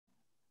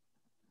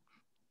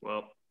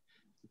Well,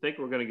 I think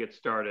we're going to get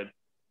started.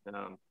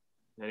 Um,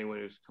 Anyone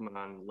who's coming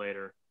on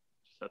later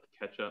just have to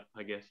catch up,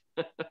 I guess.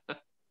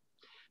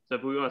 So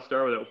if we want to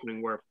start with an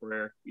opening word of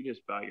prayer, you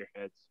just bow your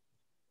heads.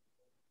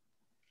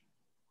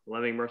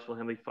 Loving, merciful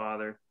Heavenly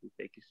Father, we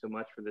thank you so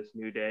much for this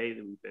new day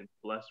that we've been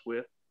blessed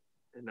with,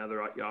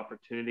 another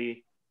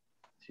opportunity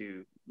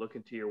to look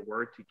into your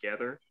word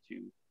together,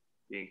 to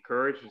be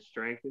encouraged and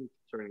strengthened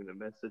concerning the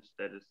message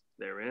that is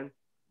therein.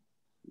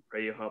 We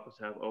pray you help us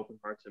have open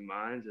hearts and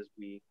minds as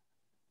we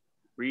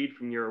read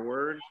from your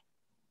word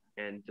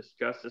and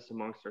discuss this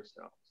amongst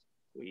ourselves.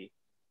 We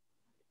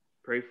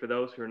pray for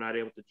those who are not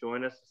able to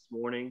join us this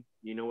morning.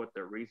 You know what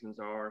their reasons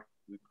are.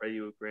 We pray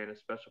you would grant a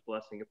special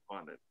blessing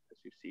upon them as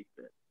you see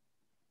fit.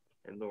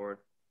 And Lord,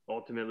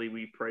 ultimately,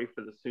 we pray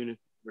for the soon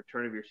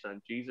return of your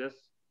Son, Jesus.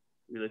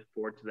 We look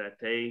forward to that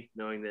day,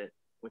 knowing that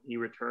when he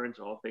returns,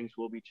 all things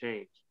will be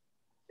changed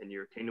and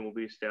your kingdom will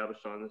be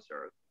established on this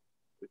earth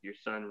with your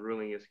Son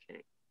ruling as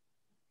King.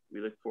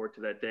 We look forward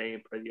to that day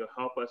and pray that you'll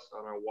help us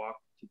on our walk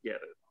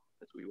together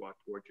as we walk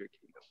towards your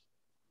kingdom.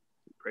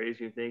 We praise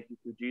you and thank you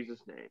through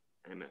Jesus' name.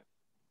 Amen.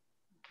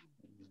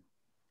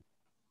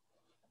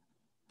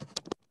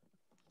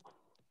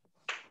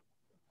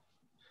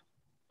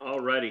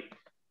 Alrighty.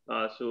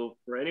 So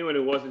for anyone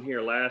who wasn't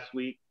here last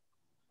week,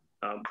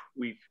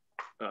 we've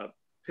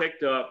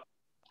picked up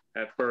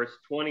at verse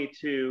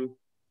 22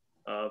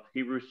 of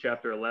Hebrews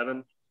chapter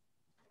 11.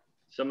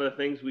 Some of the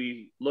things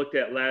we looked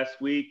at last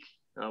week,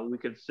 we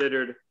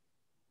considered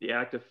the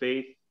act of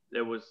faith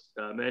that was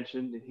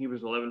mentioned in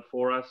Hebrews 11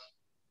 for us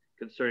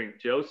concerning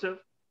Joseph.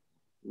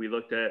 We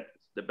looked at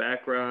the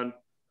background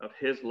of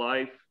his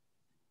life,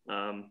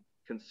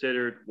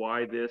 considered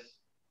why this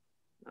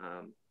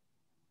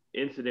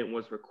incident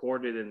was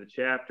recorded in the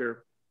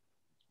chapter.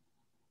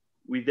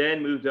 We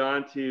then moved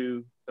on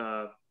to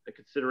a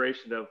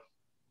consideration of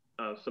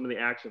some of the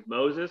acts of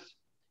Moses.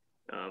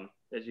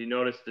 As you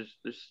notice,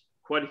 there's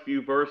quite a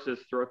few verses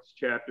throughout this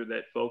chapter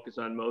that focus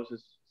on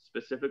Moses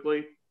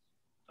specifically,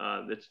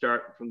 that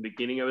start from the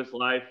beginning of his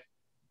life,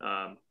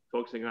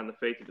 focusing on the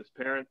faith of his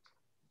parents,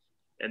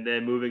 and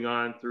then moving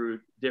on through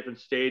different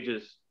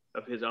stages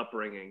of his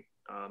upbringing.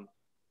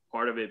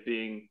 Part of it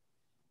being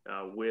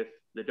with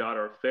the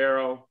daughter of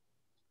Pharaoh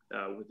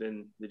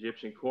within the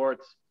Egyptian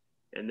courts,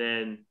 and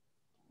then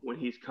when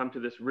he's come to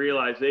this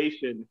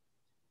realization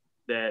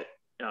that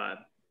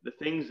the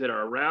things that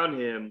are around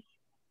him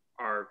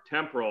are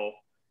temporal,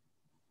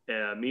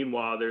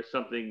 meanwhile there's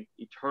something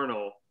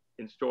eternal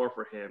in store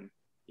for him,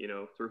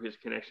 through his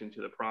connection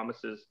to the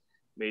promises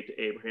made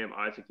to Abraham,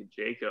 Isaac, and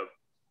Jacob.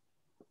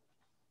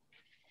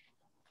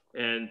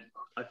 And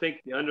I think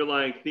the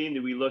underlying theme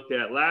that we looked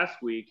at last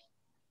week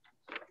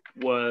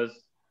was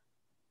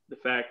the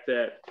fact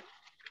that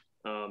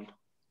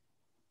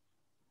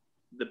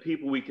the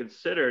people we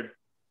considered,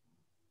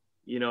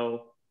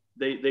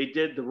 they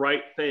did the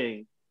right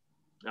thing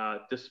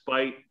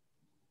despite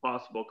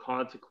possible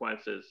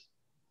consequences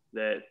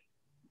that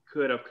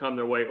could have come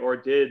their way or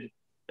did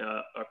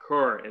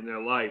occur in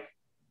their life.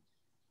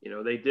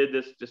 They did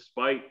this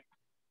despite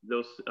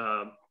those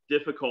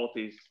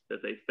difficulties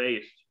that they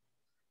faced.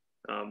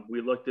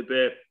 We looked a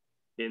bit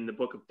in the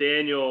book of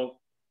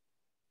Daniel,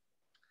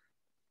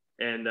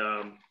 and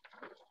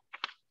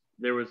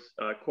there was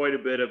quite a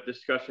bit of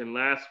discussion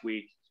last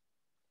week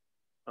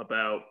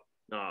about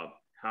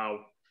how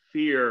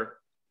fear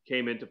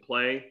came into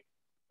play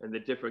and the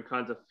different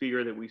kinds of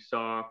fear that we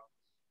saw,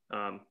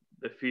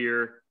 the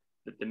fear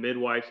that the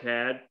midwives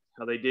had,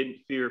 how they didn't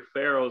fear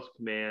Pharaoh's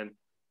command,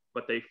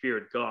 but they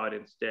feared God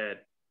instead.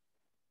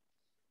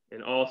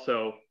 And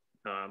also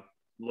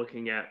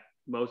looking at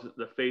Moses,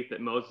 the faith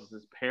that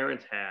Moses'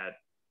 parents had,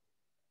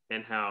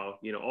 and how,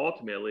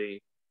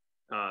 ultimately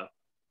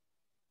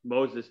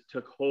Moses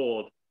took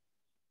hold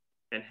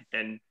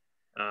and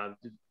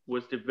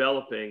was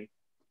developing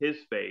his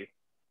faith,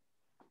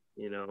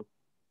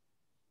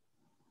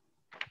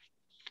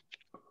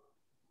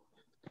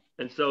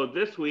 And so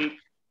this week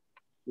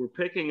we're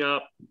picking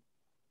up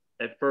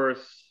at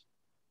verse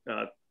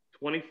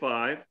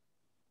 25.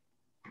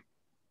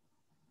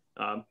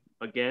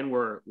 Again,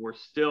 we're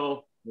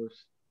still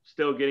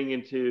getting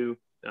into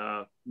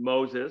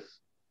Moses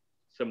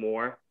some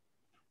more.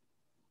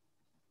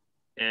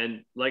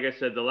 And like I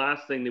said, the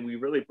last thing that we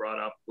really brought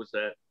up was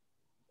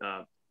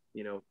that,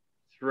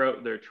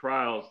 throughout their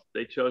trials,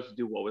 they chose to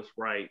do what was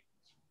right,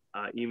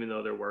 even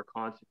though there were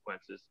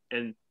consequences.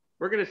 And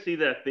we're going to see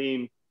that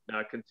theme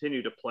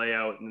continue to play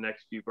out in the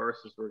next few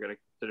verses we're going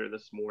to consider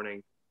this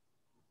morning.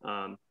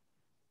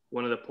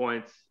 One of the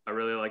points I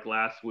really liked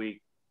last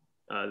week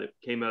that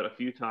came out a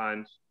few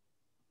times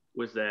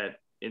was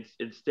that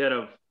instead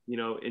of,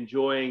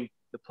 enjoying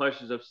the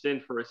pleasures of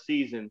sin for a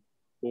season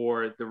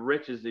or the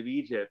riches of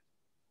Egypt,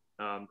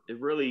 it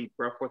really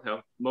brought forth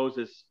how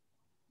Moses,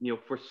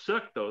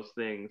 forsook those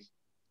things,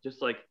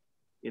 just like,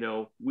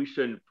 we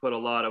shouldn't put a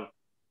lot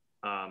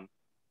of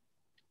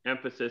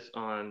emphasis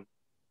on,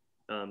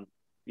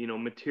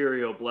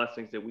 material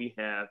blessings that we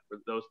have for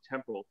those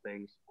temporal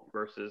things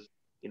versus,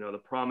 the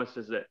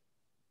promises that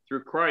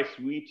through Christ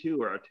we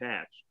too are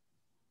attached.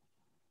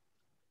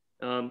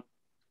 So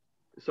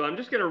I'm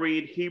just going to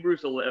read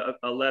Hebrews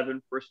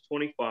 11, verse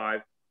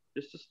 25,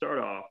 just to start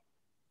off.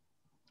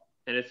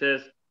 And it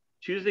says,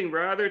 choosing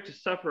rather to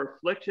suffer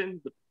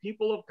affliction with the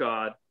people of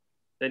God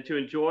than to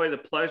enjoy the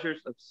pleasures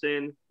of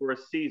sin for a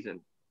season,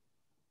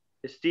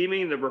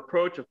 esteeming the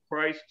reproach of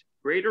Christ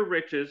greater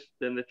riches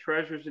than the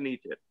treasures in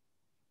Egypt,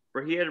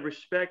 for he had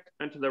respect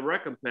unto the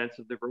recompense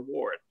of the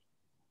reward.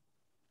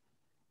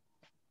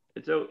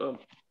 And so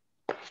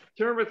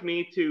turn with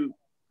me to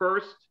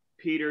 1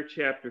 Peter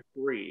chapter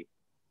 3.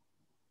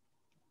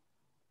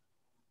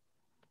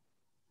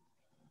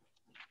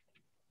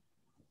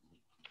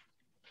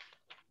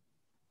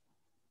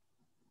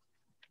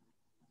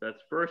 That's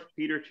 1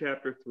 Peter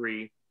chapter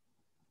 3.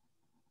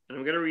 And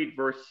I'm going to read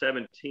verse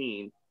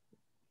 17.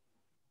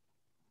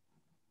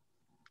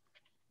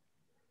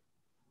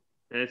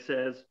 And it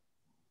says,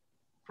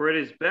 for it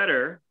is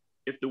better,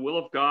 if the will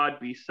of God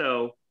be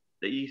so,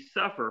 that ye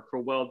suffer for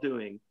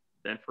well-doing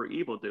than for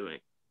evil-doing.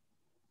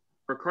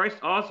 For Christ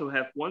also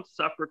hath once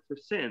suffered for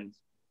sins,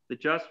 the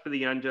just for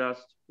the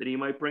unjust, that he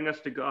might bring us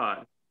to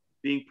God,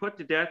 being put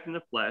to death in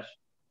the flesh,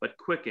 but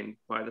quickened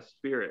by the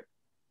Spirit.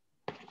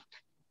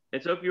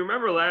 And so if you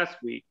remember last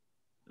week,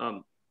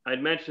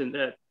 I'd mentioned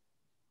that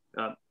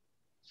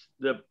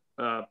the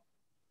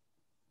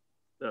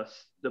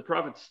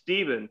prophet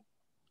Stephen,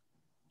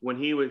 when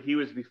he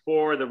was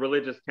before the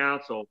religious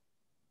council,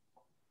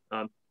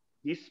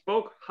 he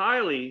spoke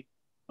highly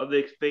of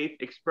the faith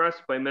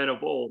expressed by men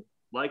of old,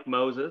 like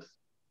Moses,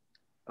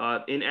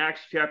 in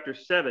Acts chapter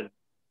 7.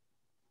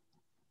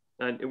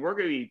 And we're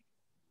going to be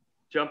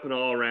jumping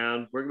all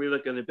around. We're going to be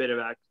looking a bit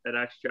at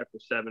Acts chapter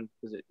 7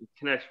 because it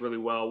connects really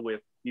well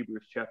with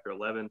Hebrews chapter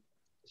 11,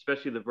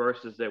 especially the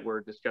verses that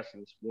we're discussing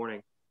this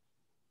morning.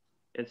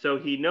 And so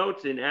he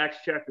notes in Acts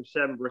chapter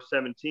 7, verse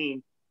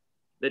 17,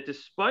 that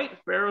despite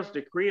Pharaoh's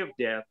decree of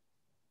death,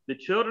 the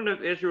children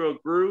of Israel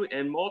grew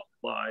and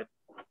multiplied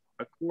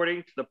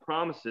according to the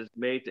promises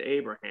made to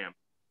Abraham.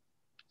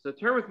 So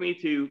turn with me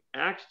to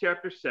Acts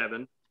chapter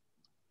 7,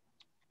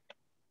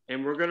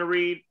 and we're going to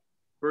read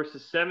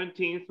verses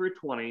 17 through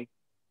 20.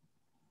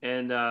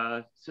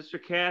 And Sister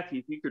Kathy,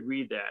 if you could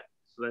read that.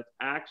 So that's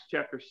Acts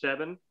chapter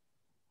 7,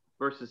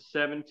 verses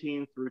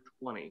 17 through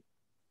 20.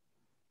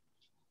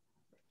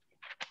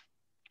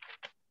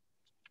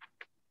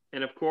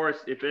 And of course,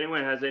 if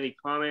anyone has any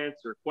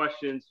comments or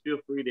questions, feel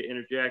free to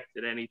interject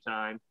at any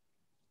time.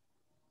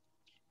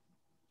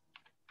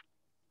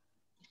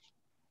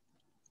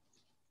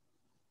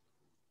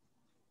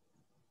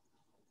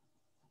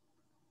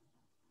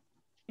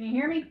 Can you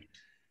hear me?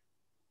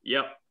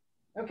 Yep.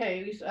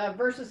 Okay,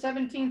 verses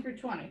 17 through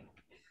 20.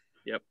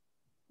 Yep.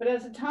 But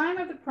as the time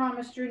of the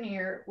promise drew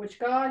near, which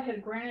God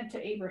had granted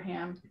to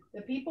Abraham,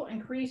 the people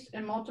increased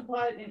and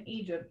multiplied in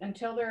Egypt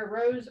until there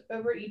arose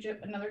over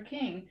Egypt another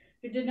king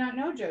who did not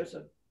know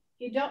Joseph.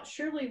 He dealt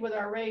surely with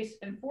our race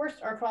and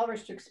forced our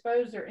fathers to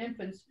expose their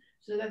infants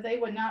so that they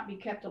would not be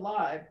kept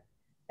alive.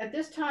 At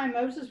this time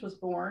Moses was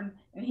born,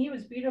 and he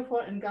was beautiful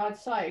in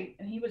God's sight,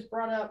 and he was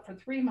brought up for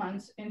 3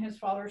 months in his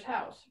father's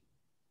house.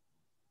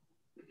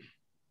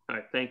 All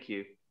right, thank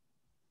you.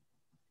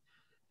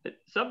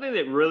 Something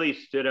that really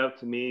stood out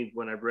to me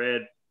when I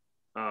read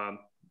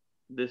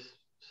this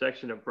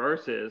section of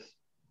verses,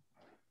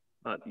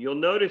 you'll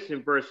notice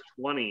in verse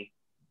 20,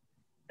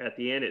 at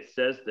the end, it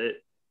says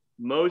that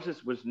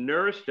Moses was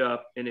nourished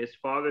up in his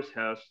father's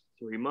house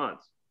 3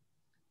 months.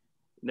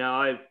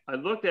 Now, I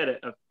looked at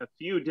a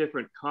few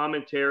different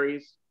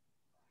commentaries,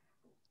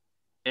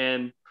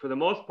 and for the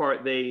most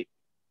part, they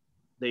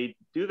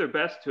do their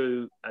best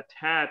to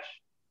attach,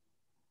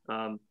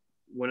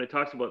 when it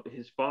talks about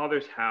his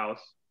father's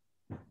house,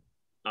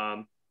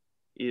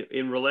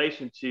 in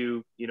relation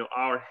to,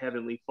 our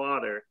Heavenly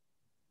Father.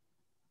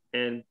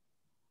 And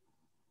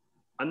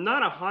I'm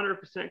not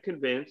 100%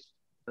 convinced,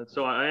 and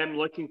so I am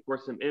looking for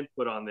some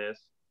input on this,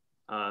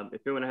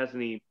 if anyone has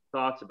any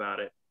thoughts about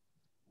it.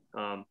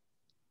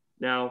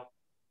 Now,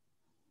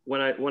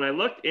 when I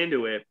looked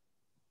into it,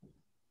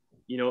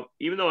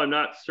 even though I'm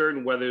not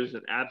certain whether there's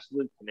an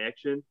absolute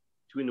connection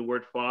between the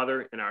word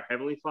Father and our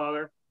Heavenly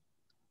Father,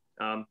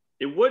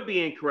 it would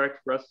be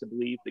incorrect for us to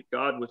believe that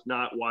God was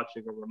not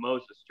watching over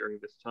Moses during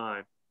this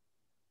time.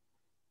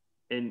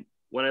 And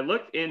when I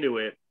looked into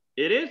it,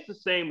 it is the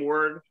same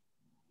word,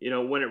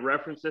 when it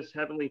references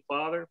Heavenly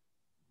Father,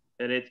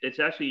 and it's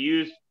actually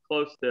used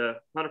close to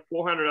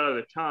 400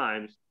 other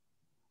times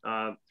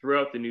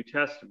throughout the New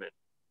Testament.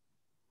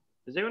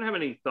 Does anyone have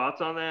any thoughts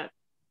on that?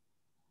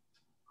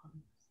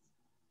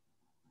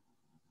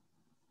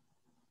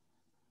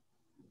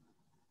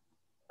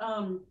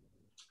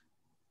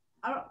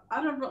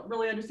 I don't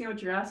really understand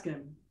what you're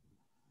asking.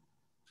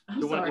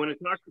 So when it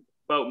talks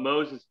about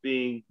Moses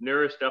being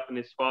nourished up in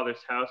his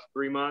father's house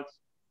 3 months,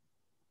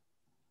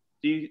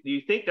 do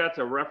you think that's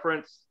a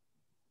reference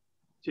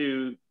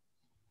to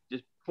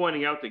just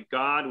pointing out that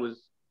God was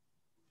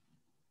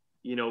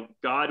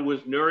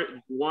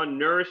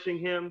nourishing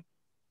him,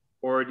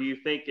 or do you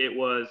think it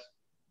was,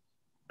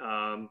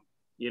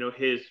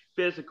 his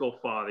physical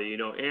father,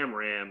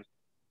 Amram,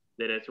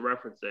 that it's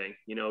referencing,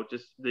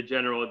 just the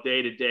general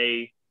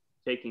day-to-day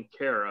taking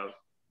care of.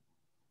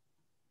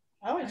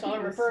 I always thought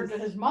it referred to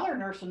his mother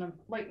nursing him,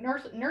 like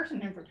nursing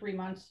him for 3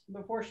 months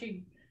before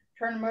she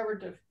turned him over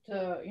to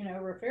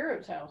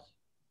Pharaoh's house.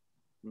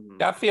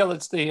 Mm-hmm. I feel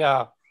it's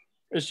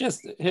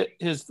just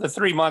the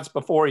 3 months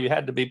before you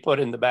had to be put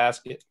in the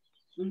basket.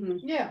 Mm-hmm.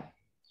 Yeah.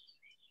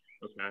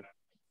 Okay.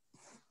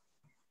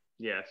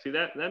 Yeah. See,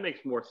 that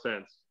makes more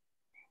sense.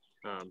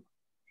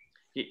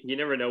 You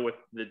never know with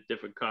the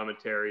different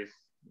commentaries,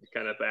 the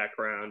kind of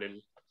background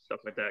and stuff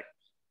like that.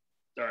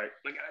 All right,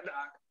 we got a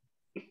dog.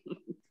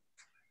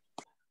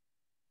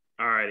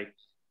 All righty.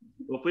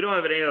 Well, if we don't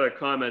have any other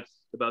comments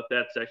about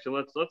that section,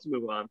 let's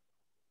move on.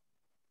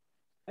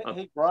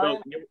 Hey,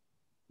 Brian. So,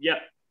 yeah.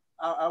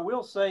 I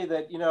will say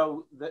that,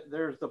 that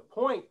there's the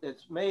point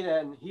that's made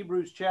in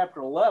Hebrews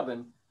chapter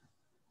 11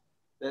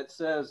 that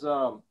says,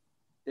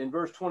 in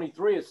verse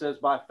 23, it says,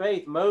 by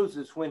faith,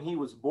 Moses, when he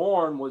was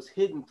born, was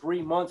hidden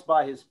 3 months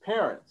by his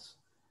parents.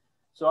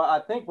 So I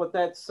think what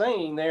that's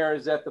saying there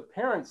is that the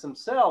parents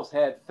themselves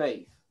had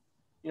faith,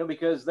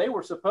 because they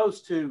were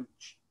supposed to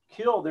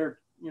kill their,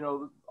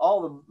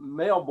 all the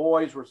male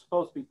boys were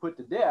supposed to be put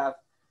to death.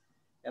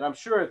 And I'm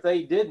sure if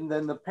they didn't,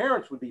 then the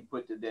parents would be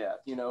put to death,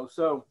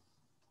 So,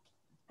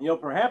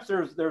 perhaps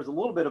there's a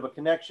little bit of a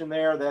connection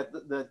there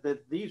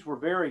that these were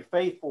very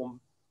faithful,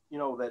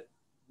 that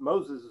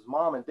Moses'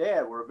 mom and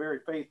dad were a very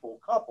faithful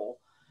couple,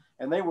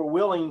 and they were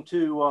willing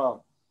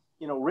to,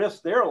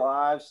 risk their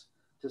lives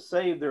to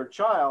save their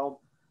child.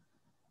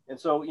 And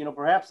so,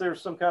 perhaps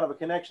there's some kind of a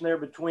connection there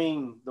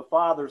between the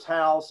father's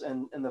house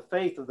and the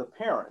faith of the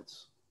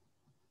parents.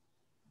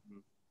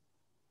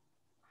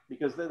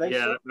 Because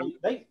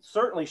they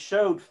certainly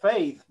showed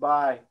faith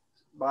by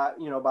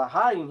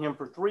hiding him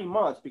for 3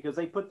 months, because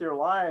they put their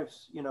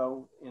lives,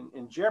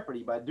 in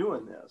jeopardy by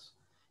doing this.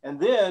 And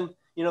then,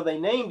 they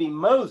named him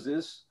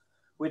Moses,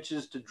 which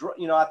is to,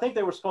 I think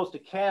they were supposed to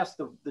cast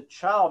the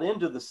child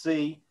into the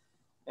sea,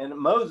 and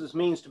Moses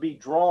means to be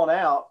drawn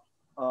out.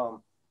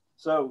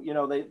 So,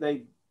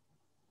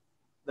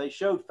 they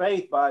showed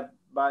faith by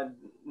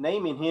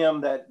naming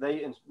him that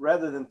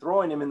rather than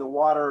throwing him in the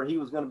water, he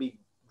was going to be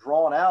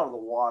drawn out of the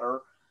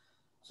water.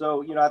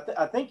 So,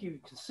 I think you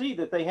can see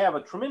that they have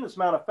a tremendous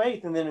amount of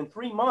faith. And then in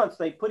 3 months,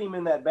 they put him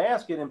in that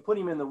basket and put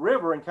him in the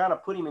river and kind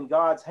of put him in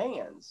God's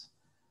hands.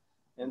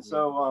 And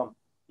so,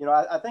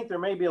 I think there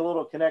may be a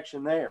little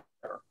connection there.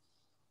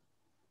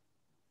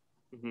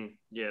 Mm-hmm.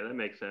 Yeah, that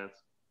makes sense.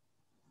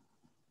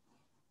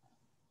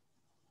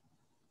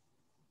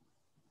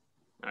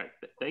 All right.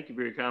 Thank you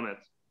for your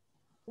comments.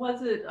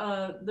 Was it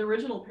the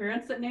original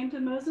parents that named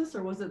him Moses,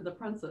 or was it the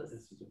princess?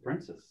 This is a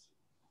princess.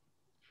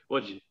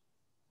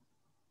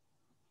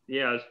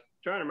 Yeah, I was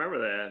trying to remember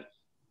that.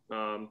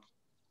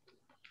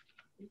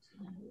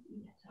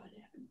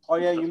 Oh,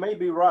 yeah, you may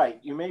be right.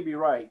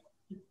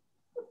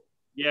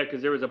 Yeah,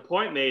 because there was a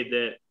point made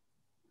that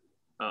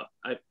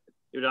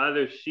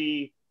either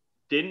she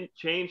didn't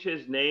change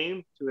his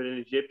name to an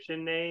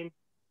Egyptian name,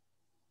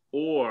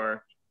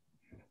 or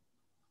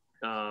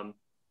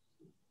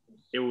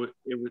it was.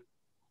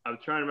 I'm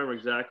trying to remember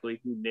exactly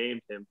who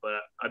named him, but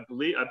I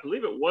believe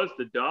it was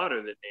the daughter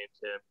that named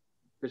him,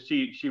 because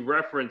she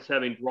referenced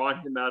having drawn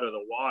him out of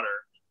the water.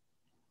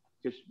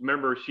 Because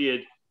remember, he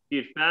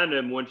had found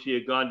him when she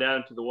had gone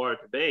down to the water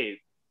to bathe.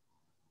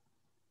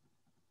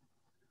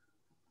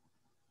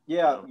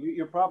 Yeah,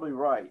 you're probably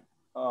right.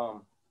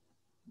 But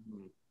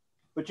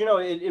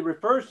it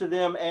refers to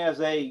them as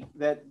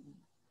that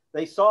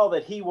they saw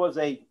that he was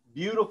a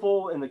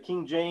beautiful, in the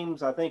King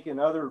James. I think in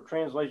other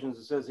translations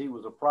it says he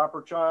was a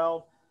proper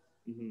child.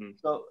 Mm-hmm.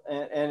 So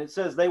and it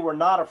says they were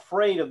not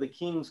afraid of the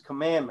king's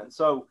commandment.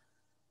 So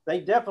they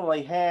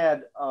definitely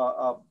had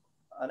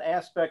an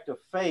aspect of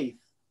faith,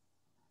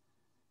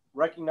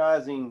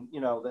 recognizing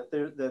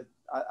that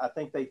I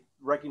think they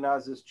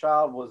recognized this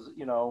child was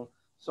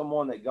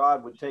someone that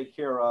God would take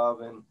care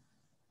of, and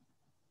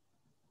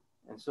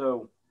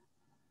so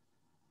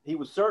he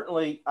was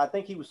certainly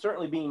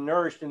being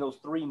nourished in those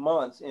 3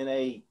 months in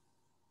a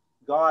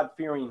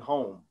God-fearing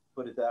home,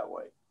 put it that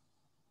way.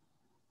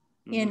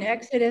 In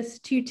Exodus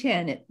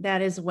 2:10,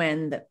 that is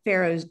when the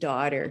Pharaoh's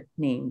daughter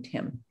named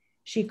him.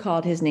 She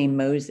called his name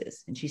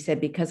Moses, and she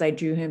said, because I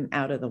drew him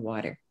out of the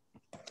water.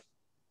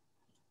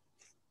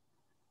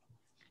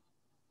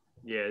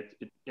 Yeah, it's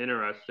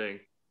interesting.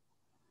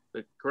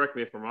 But correct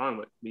me if I'm wrong,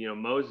 but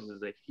Moses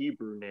is a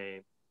Hebrew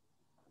name,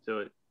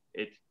 so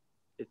it's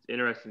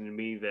interesting to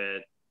me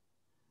that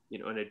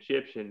an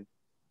Egyptian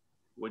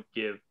would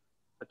give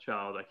a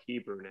child a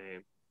Hebrew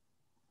name,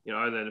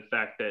 other than the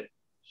fact that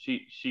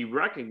she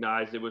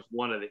recognized it was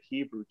one of the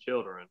Hebrew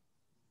children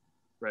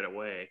right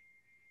away.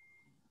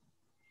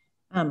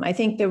 I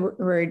think the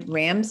word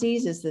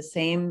Ramses is the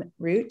same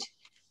root.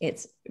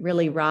 It's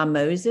really Ra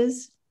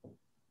Moses,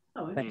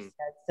 but it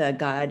says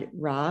God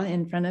Ra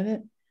in front of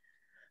it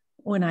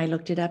when I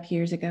looked it up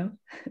years ago.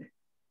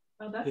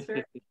 Oh, that's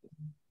fair.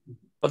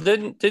 Well,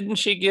 didn't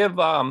she give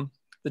the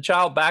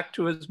child back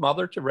to his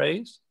mother to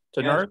raise,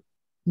 to nurse?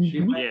 She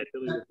till he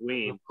was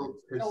weaned.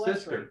 His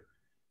sister,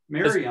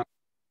 Miriam,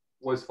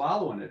 was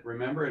following it,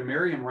 remember? And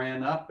Miriam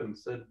ran up and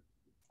said,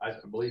 I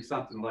believe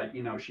something like,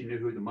 you know, she knew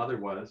who the mother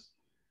was,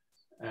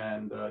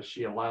 and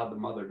she allowed the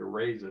mother to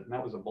raise it. And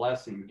that was a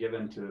blessing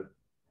given to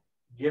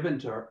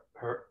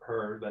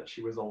her that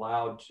she was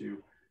allowed to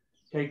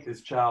take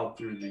this child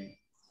through the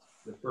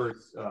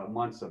first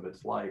months of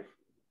its life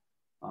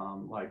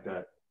like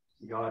that.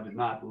 God did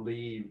not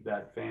leave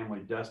that family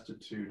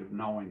destitute of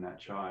knowing that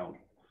child.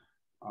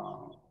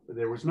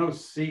 There was no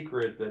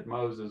secret that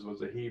Moses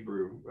was a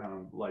Hebrew,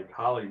 like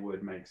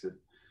Hollywood makes it.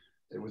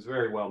 It was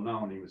very well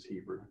known he was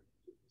Hebrew.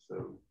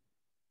 So,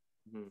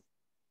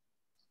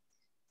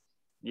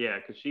 yeah,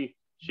 because she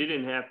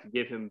didn't have to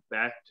give him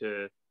back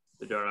to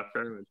the daughter of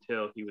Pharaoh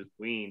until he was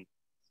weaned.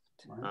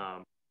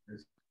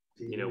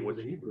 You know, which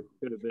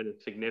could have been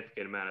a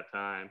significant amount of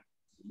time.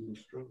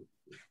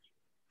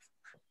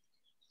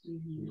 He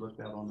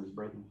looked out on his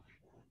brethren.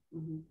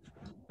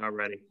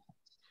 Alrighty.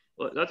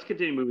 Well, let's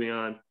continue moving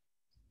on.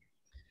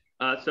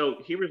 So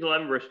Hebrews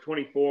 11 verse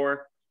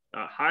 24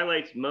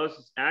 highlights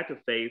Moses' act of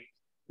faith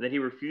that he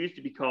refused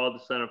to be called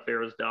the son of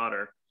Pharaoh's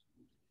daughter.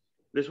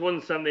 This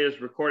wasn't something that is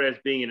recorded as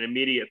being an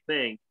immediate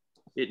thing.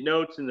 It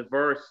notes in the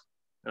verse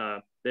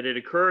that it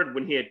occurred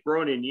when he had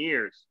grown in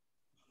years.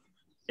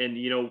 And,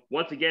 you know,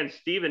 once again,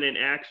 Stephen in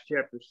Acts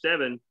chapter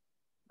 7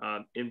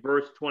 in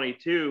verse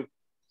 22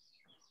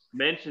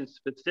 mentions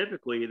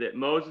specifically that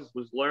Moses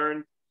was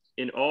learned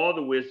in all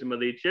the wisdom of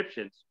the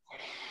Egyptians.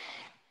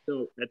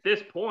 So at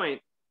this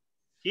point,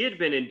 he had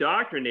been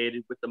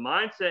indoctrinated with the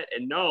mindset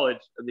and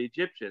knowledge of the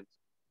Egyptians.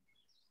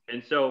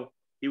 And so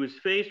he was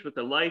faced with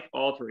a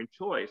life-altering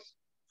choice.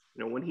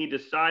 You know, when he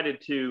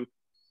decided to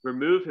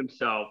remove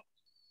himself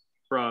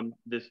from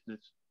this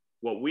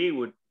what we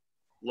would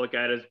look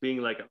at as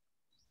being like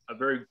a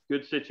very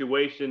good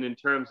situation in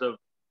terms of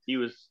he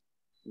was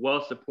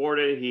well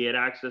supported. He had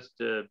access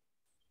to,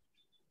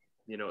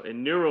 you know,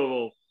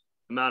 innumerable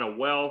amount of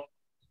wealth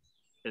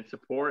and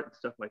support and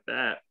stuff like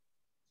that.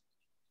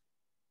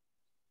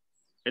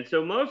 And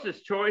so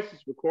Moses' choice is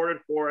recorded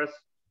for us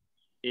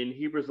in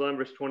Hebrews 11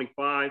 verse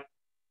 25,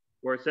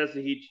 where it says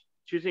that he's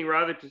choosing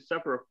rather to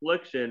suffer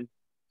affliction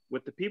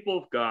with the people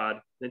of God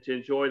than to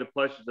enjoy the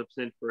pleasures of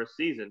sin for a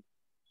season.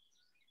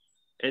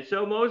 And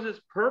so Moses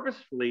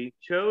purposefully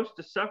chose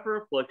to suffer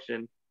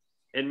affliction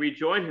and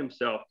rejoin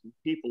himself to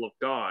the people of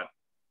God.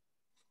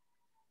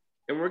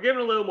 And we're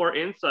given a little more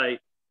insight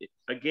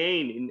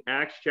again in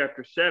Acts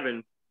chapter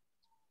 7,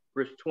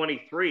 verse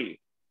 23.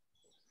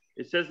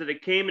 It says that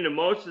it came into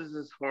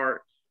Moses'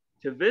 heart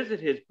to visit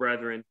his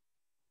brethren.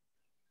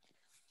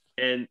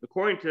 And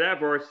according to that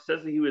verse, it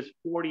says that he was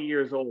 40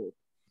 years old.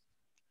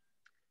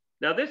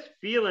 Now, this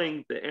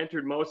feeling that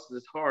entered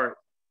Moses' heart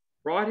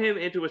brought him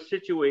into a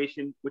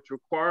situation which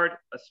required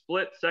a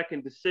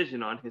split-second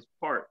decision on his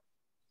part.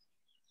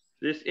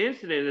 This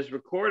incident is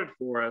recorded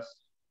for us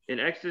in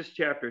Exodus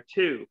chapter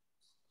 2.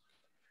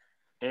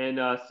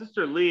 And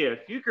Sister Leah,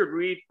 if you could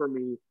read for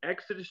me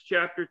Exodus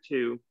chapter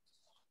 2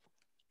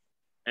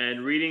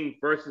 and reading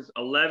verses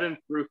 11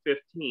 through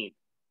 15.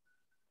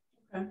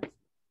 Okay.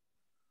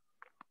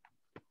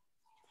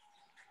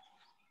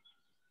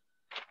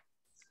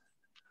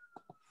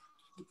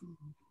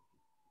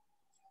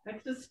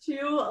 Exodus 2,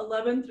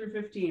 11 through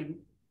 15.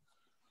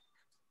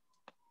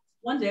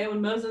 One day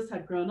when Moses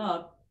had grown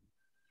up,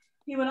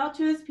 he went out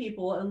to his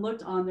people and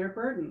looked on their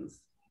burdens.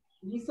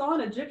 And he saw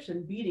an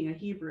Egyptian beating a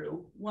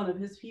Hebrew, one of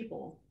his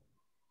people.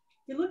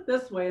 He looked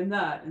this way and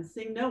that, and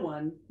seeing no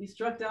one, he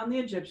struck down the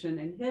Egyptian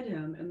and hid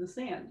him in the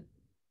sand.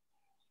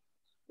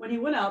 When he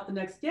went out the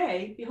next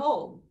day,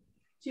 behold,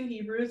 2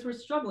 Hebrews were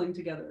struggling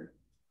together.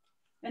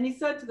 And he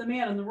said to the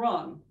man in the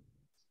wrong,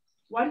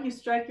 "Why do you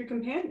strike your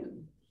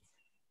companion?"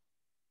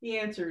 He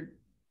answered,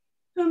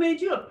 "Who made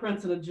you a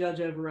prince and a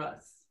judge over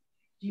us?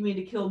 Do you mean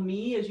to kill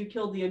me as you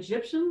killed the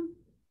Egyptian?"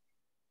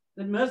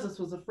 Then Moses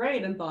was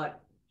afraid and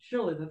thought,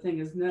 "Surely the thing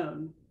is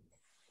known."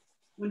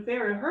 When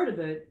Pharaoh heard of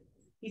it,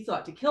 he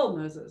sought to kill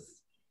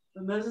Moses.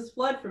 But Moses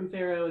fled from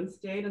Pharaoh and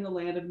stayed in the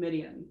land of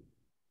Midian.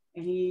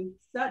 And he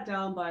sat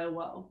down by a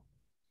well.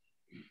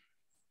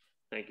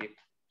 Thank you.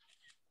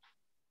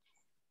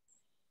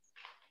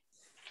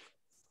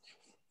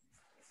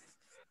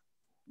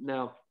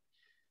 Now,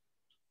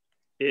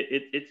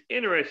 it's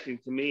interesting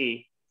to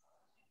me,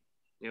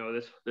 you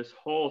know, this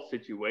whole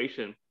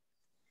situation,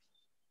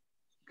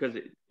 because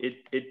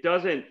it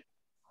doesn't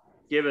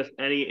give us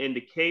any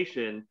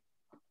indication,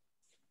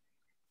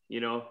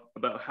 you know,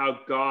 about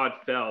how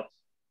God felt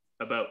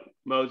about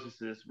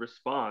Moses's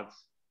response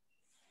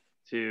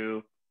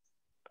to,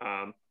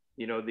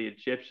 you know, the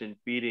Egyptian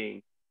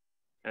beating,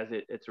 as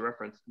it's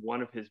referenced,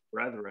 one of his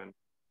brethren.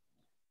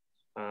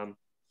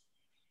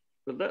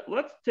 But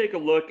let's take a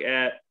look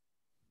at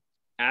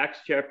Acts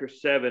chapter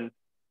 7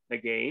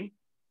 again.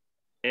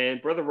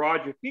 And Brother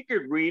Roger, if you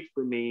could read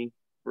for me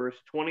verse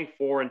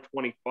 24 and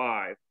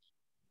 25.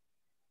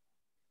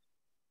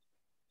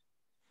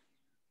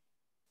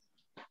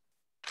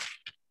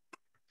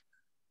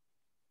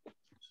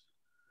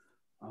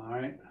 All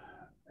right.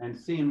 And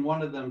seeing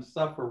one of them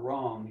suffer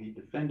wrong, he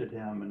defended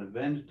him and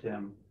avenged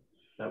him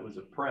that was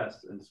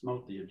oppressed and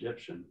smote the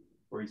Egyptian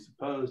for he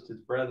supposed his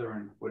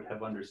brethren would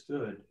have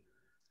understood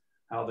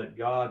how that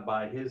God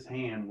by his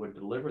hand would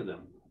deliver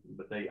them,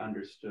 but they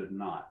understood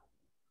not.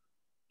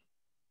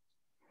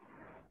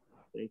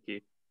 Thank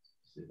you.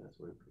 See, that's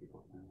where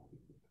people.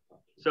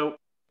 So,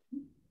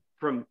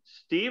 from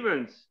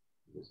Stephen's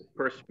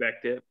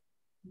perspective,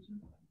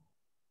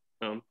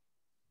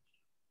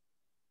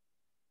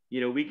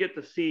 we get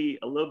to see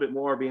a little bit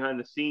more behind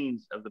the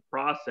scenes of the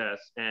process,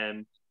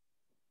 and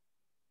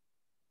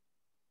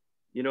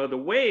the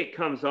way it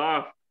comes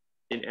off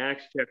in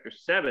Acts chapter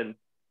 7.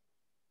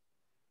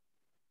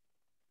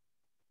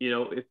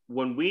 If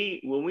when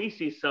we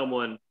see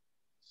someone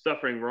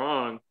suffering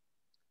wrong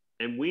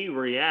and we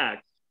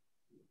react,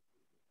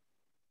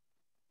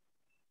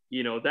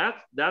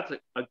 that's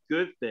a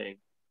good thing.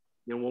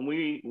 When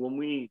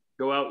we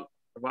go out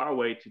of our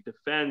way to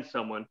defend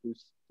someone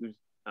who's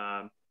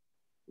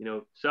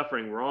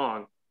suffering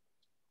wrong.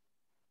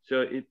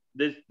 So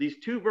these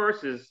two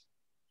verses,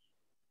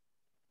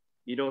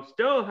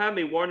 still have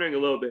me wondering a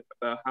little bit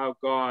about how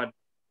God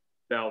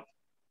felt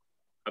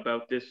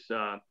about this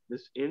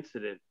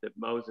incident that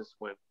Moses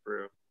went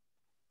through.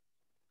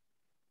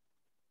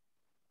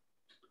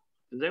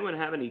 Does anyone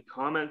have any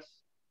comments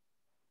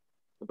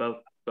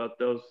about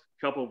those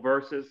couple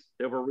verses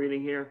that we're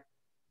reading here?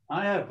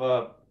 I have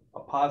a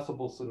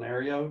possible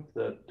scenario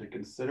to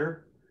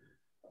consider,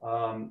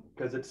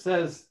 because it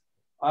says,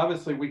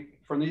 obviously,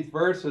 from these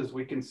verses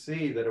we can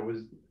see that it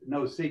was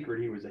no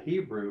secret he was a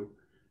Hebrew,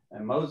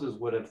 and Moses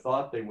would have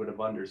thought they would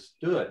have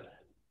understood.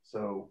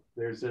 So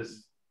there's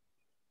this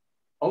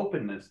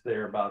openness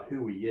there about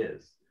who he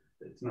is.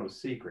 It's no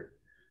secret.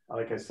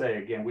 Like I say,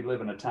 again, we live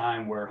in a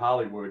time where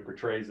Hollywood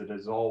portrays it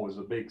as always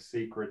a big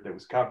secret that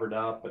was covered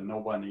up and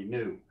nobody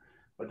knew,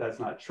 but that's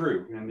not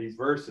true. And these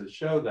verses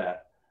show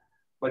that.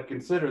 But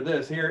consider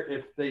this here,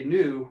 if they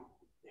knew,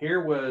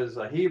 here was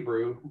a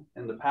Hebrew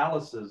in the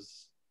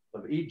palaces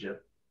of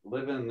Egypt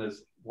living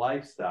this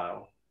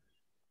lifestyle,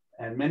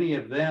 and many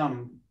of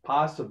them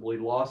possibly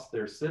lost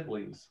their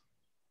siblings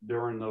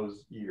during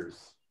those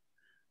years.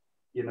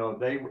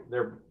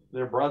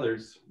 Their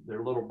brothers,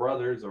 their little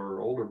brothers or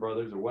older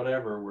brothers or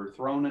whatever, were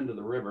thrown into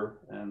the river,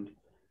 and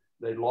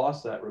they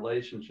lost that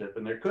relationship.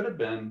 And there could have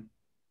been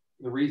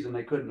the reason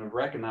they couldn't have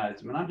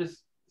recognized him. And I'm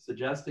just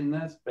suggesting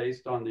this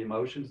based on the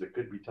emotions that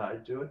could be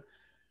tied to it,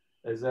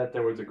 is that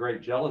there was a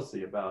great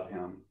jealousy about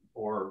him,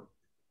 or,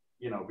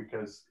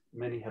 because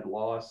many had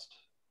lost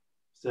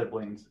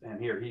siblings,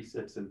 and here he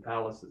sits in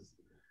palaces.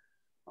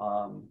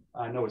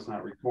 I know it's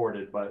not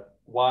recorded, but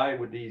why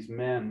would these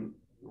men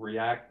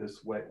react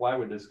this way? Why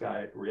would this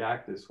guy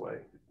react this way?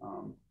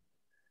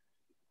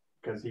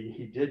 Because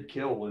he did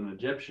kill an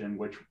Egyptian,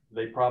 which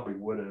they probably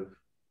would have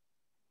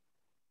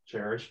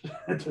cherished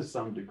to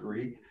some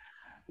degree,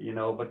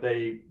 but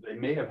they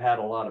may have had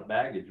a lot of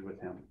baggage with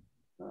him.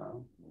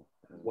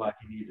 Why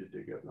he needed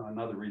to go.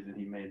 Another reason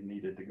he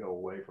needed to go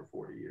away for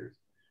 40 years.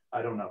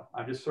 I don't know.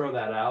 I just throw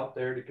that out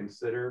there to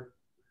consider,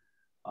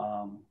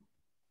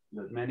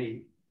 that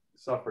many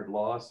suffered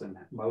loss and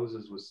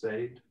Moses was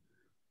saved.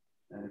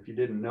 And if you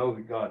didn't know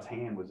that God's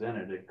hand was in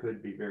it, it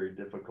could be very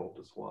difficult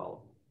to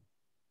swallow.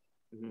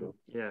 Mm-hmm. So,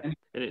 yeah.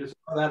 And just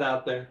throw that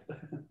out there.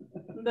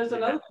 There's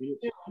another thing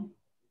too.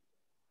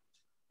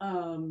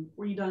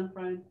 Were you done,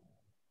 Brian?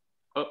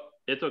 Oh,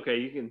 it's okay.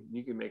 You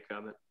can make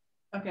comment.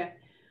 Okay.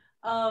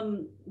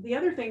 The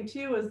other thing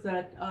too is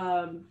that,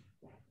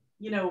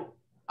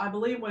 I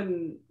believe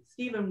when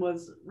Stephen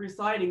was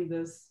reciting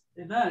this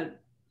event,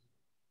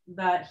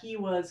 that he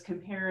was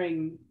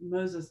comparing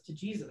Moses to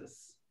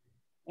Jesus.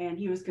 And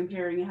he was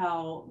comparing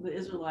how the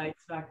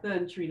Israelites back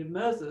then treated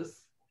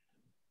Moses,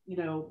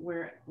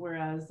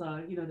 whereas,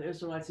 the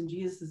Israelites in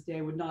Jesus'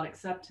 day would not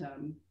accept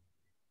him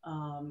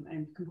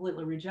and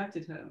completely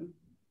rejected him.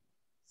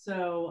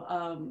 So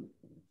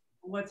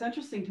what's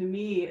interesting to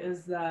me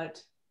is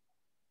that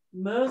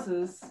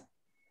Moses,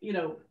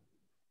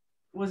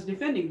 was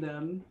defending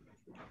them,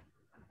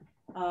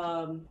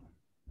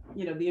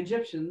 the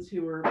Egyptians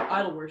who were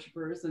idol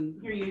worshipers. And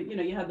here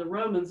you had the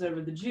Romans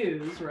over the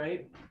Jews,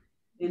 right?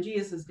 In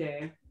Jesus'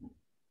 day.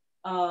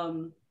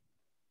 And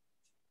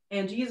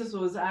Jesus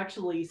was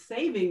actually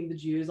saving the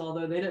Jews,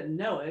 although they didn't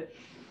know it,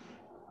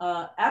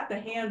 at the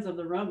hands of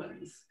the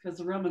Romans, because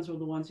the Romans were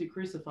the ones who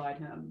crucified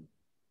him.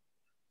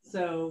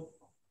 So,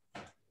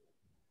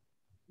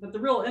 but the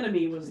real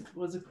enemy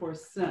was of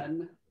course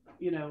sin.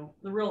 The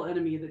real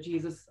enemy that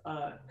Jesus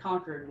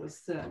conquered was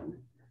sin.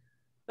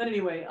 But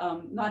anyway,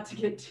 not to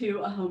get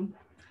too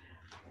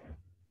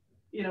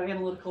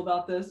analytical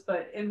about this,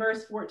 but in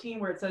verse 14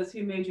 where it says,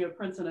 "Who made you a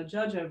prince and a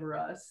judge over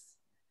us?"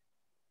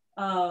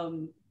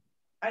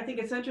 I think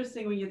it's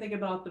interesting when you think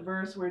about the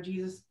verse where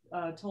Jesus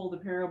told the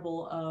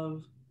parable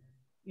of,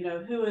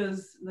 who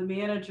is the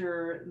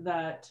manager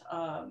that,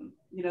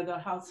 the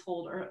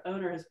household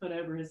owner has put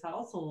over his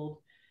household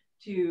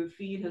to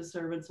feed his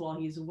servants while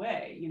he's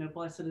away.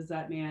 Blessed is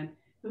that man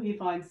who he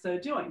finds so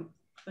doing.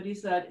 But he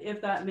said,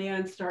 if that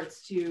man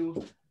starts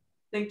to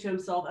think to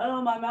himself,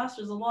 oh, my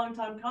master's a long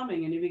time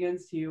coming, and he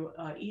begins to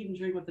eat and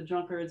drink with the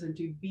drunkards and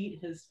to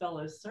beat his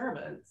fellow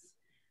servants,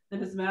 that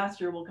his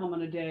master will come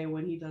on a day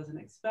when he doesn't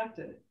expect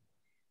it.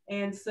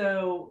 And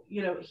so,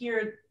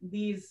 here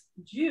these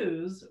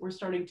Jews were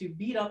starting to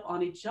beat up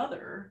on each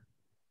other.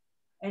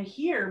 And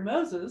here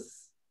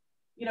Moses,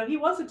 he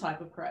was a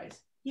type of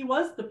Christ. He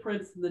was the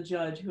prince and the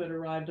judge who had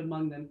arrived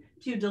among them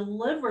to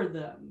deliver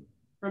them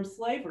from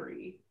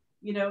slavery,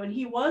 and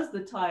he was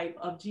the type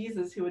of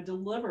Jesus who would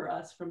deliver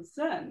us from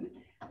sin.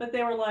 But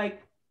they were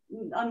like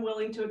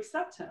unwilling to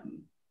accept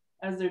him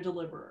as their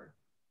deliverer.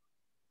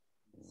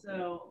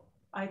 So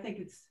I think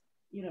it's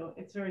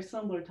very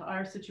similar to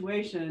our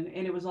situation.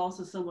 And it was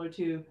also similar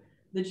to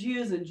the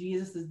Jews in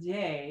Jesus's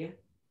day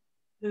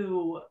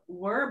who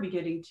were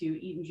beginning to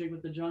eat and drink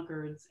with the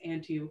drunkards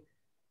and to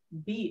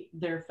beat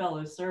their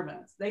fellow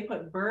servants. They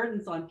put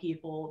burdens on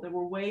people that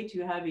were way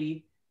too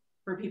heavy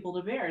for people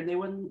to bear. And they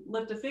wouldn't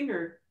lift a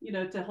finger,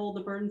 to hold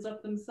the burdens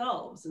up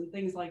themselves and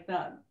things like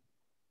that.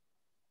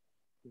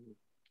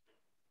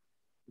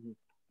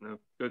 No,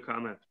 good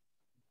comment.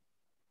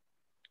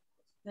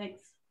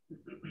 Thanks.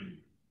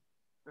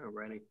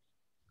 Alrighty.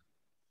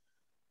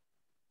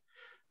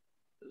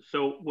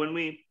 So when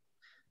we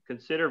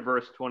consider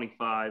verse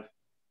 25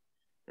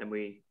 and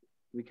we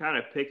kind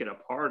of pick it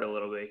apart a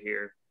little bit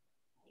here,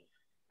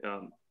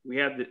 we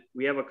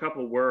have a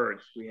couple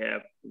words. We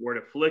have the word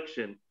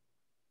affliction.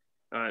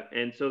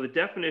 And so the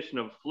definition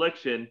of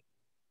affliction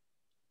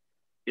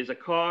is a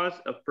cause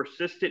of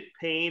persistent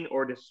pain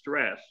or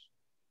distress.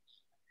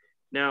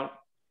 Now,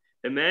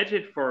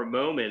 imagine for a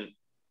moment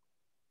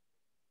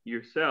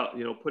yourself,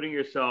 putting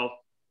yourself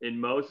in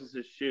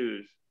Moses'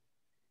 shoes,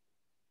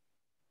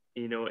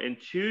 and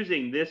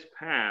choosing this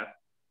path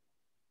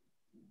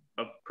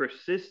of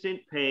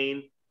persistent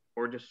pain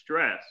or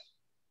distress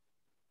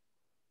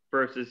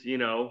versus,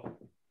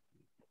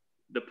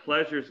 the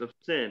pleasures of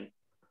sin.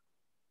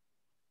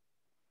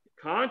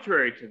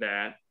 Contrary to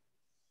that,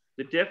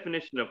 the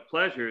definition of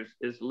pleasures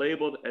is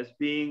labeled as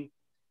being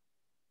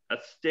a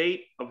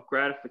state of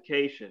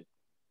gratification.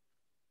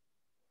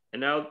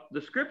 And now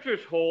the scriptures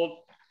hold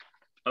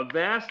a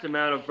vast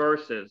amount of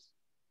verses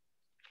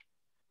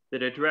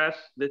that address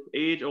this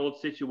age-old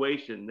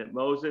situation that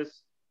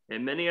Moses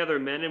and many other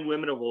men and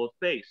women of old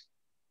faced.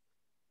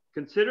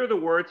 Consider the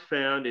words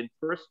found in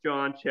 1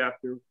 John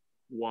chapter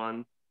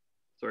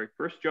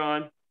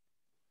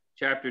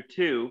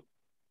 2,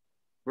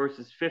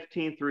 verses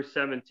 15 through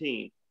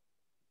 17.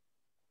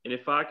 And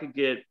if I could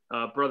get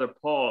Brother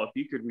Paul, if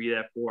you could read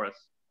that for us.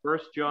 1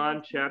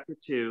 John chapter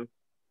 2,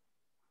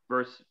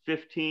 verse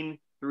 15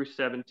 through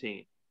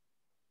 17.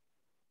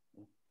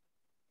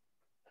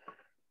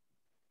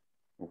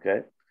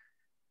 Okay.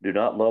 Do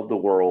not love the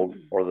world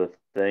or the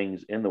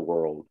things in the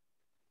world.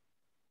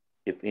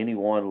 If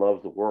anyone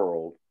loves the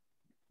world,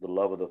 the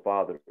love of the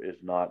Father is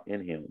not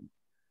in him.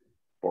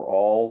 For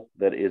all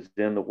that is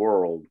in the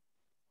world,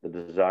 the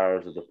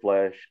desires of the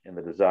flesh and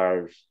the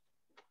desires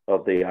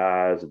of the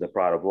eyes and the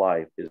pride of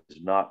life, is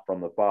not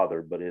from the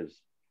Father, but is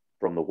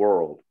from the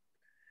world.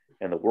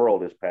 And the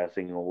world is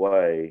passing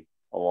away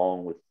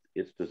along with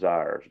its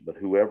desires. But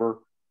whoever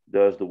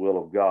does the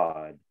will of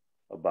God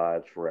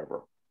abides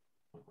forever.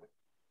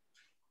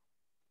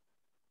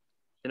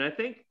 And I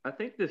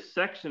think this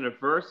section of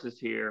verses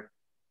here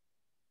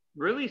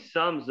really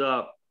sums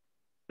up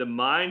the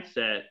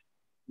mindset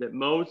that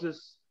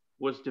Moses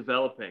was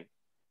developing.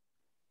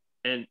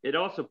 And it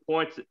also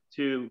points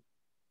to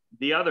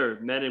the other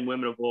men and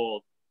women of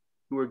old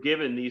who were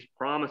given these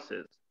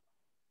promises.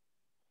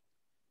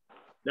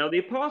 Now, the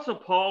Apostle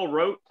Paul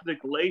wrote to the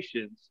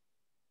Galatians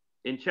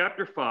in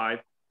chapter 5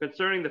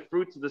 concerning the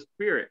fruits of the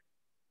Spirit.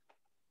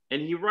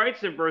 And he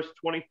writes in verse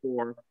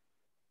 24,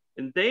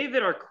 "And they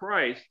that are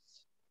Christ's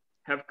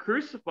have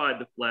crucified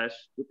the flesh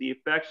with the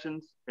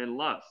affections and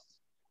lusts."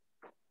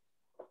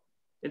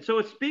 And so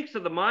it speaks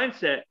of the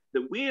mindset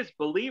that we as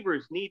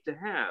believers need to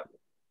have.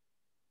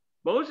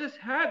 Moses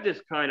had this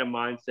kind of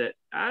mindset,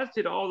 as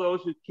did all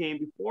those who came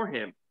before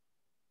him,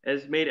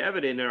 as made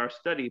evident in our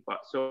study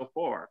so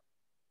far.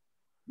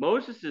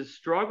 Moses'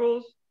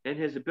 struggles and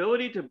his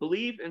ability to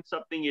believe in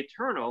something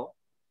eternal,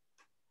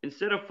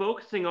 instead of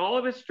focusing all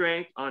of his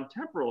strength on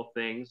temporal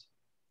things,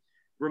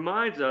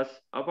 reminds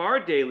us of our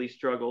daily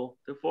struggle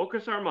to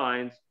focus our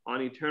minds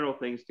on eternal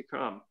things to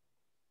come.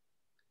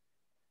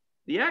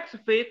 The acts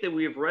of faith that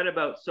we have read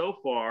about so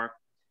far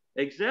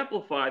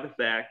exemplify the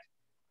fact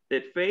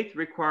that faith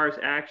requires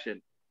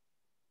action.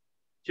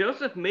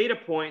 Joseph made a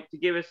point to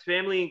give his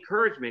family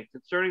encouragement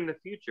concerning the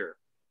future,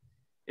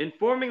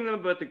 informing them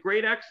about the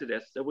great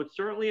exodus that would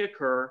certainly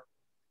occur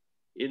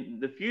in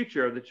the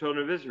future of the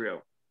children of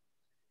Israel.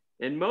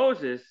 And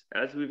Moses,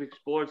 as we've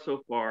explored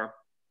so far,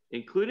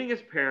 including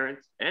his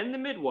parents and the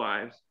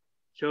midwives,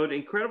 showed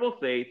incredible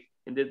faith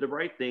and did the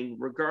right thing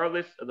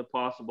regardless of the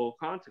possible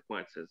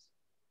consequences.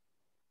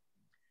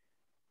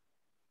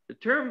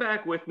 Turn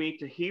back with me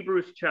to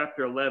Hebrews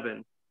chapter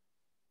 11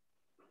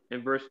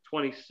 and verse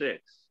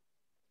 26.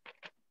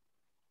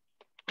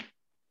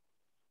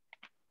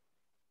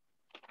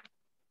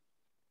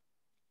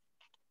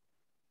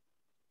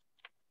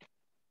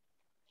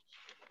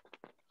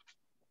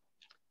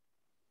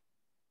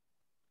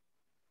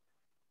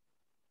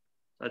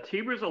 That's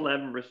Hebrews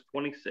 11, verse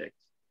 26.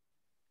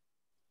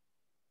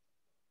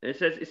 And it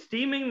says,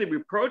 esteeming the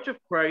reproach of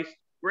Christ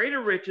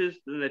greater riches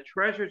than the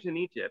treasures in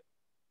Egypt,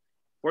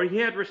 for he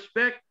had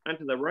respect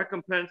unto the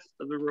recompense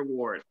of the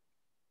reward.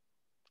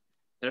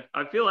 And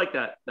I feel like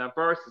that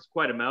verse is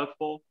quite a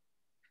mouthful.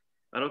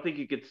 I don't think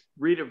you could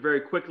read it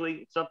very quickly.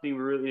 It's something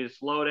we really need to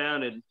slow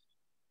down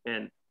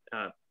and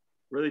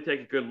really take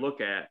a good look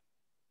at.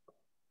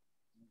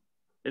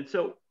 And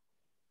so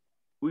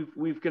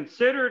we've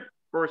considered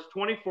verse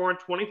 24 and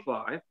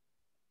 25.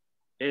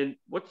 And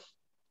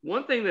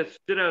one thing that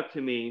stood out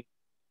to me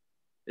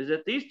is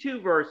that these two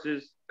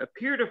verses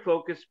appear to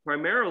focus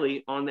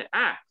primarily on the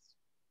acts.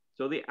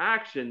 So the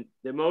action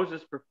that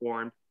Moses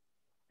performed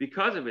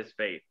because of his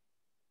faith.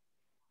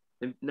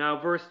 And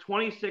now verse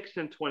 26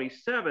 and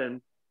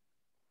 27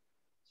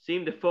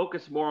 seem to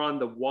focus more on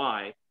the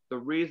why, the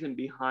reason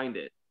behind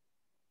it.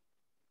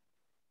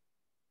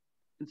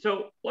 And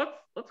so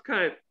let's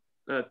kind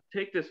of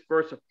take this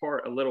verse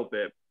apart a little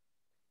bit.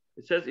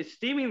 It says,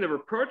 esteeming the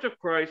reproach of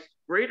Christ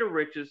greater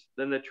riches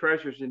than the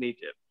treasures in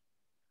Egypt.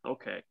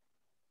 Okay.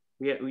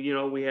 We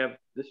have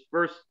this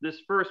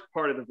first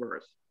part of the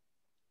verse.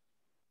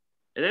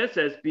 And then it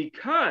says,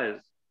 because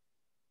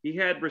he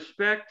had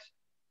respect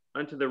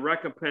unto the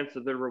recompense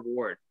of the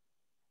reward.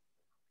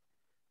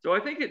 So I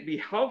think it'd be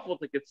helpful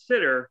to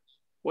consider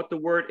what the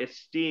word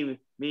esteem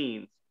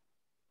means.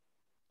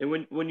 And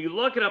when you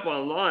look it up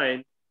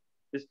online,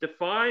 it's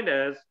defined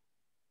as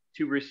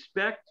to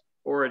respect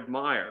or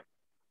admire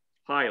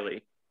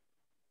highly.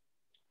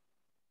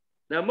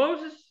 Now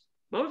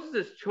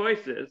Moses'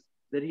 choices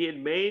that he had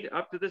made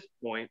up to this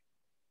point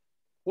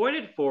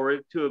pointed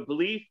forward to a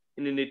belief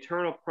in an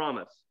eternal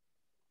promise.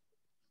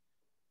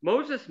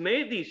 Moses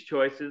made these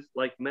choices,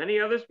 like many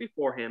others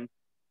before him,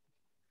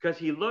 because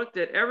he looked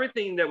at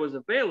everything that was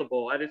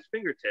available at his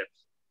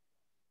fingertips,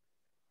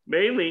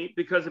 mainly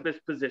because of his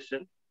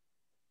position.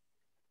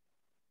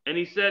 And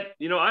he said,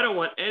 I don't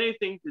want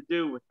anything to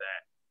do with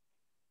that.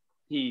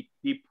 He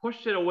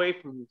pushed it away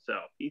from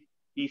himself.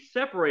 He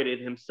separated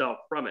himself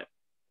from it.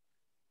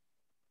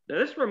 Now,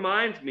 this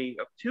reminds me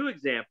of two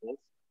examples.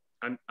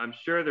 I'm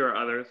sure there are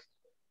others.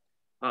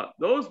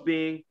 Those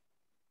being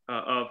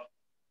of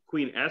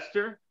Queen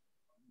Esther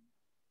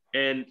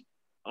and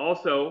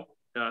also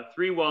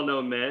three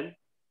well-known men,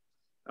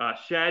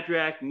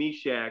 Shadrach,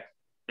 Meshach,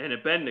 and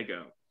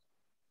Abednego.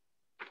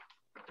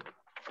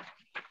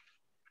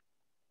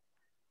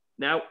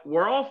 Now,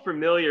 we're all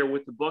familiar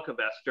with the book of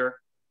Esther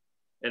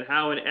and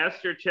how in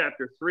Esther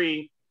chapter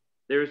 3,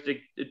 there's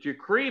a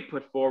decree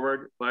put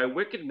forward by a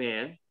wicked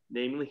man,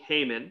 namely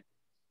Haman,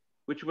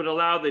 which would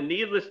allow the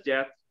needless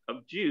death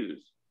of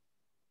Jews.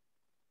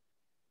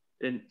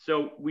 And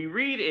so we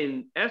read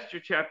in Esther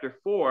chapter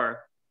 4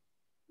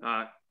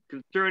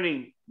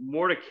 concerning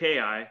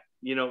Mordecai,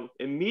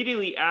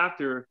 immediately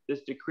after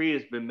this decree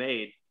has been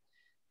made.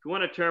 If you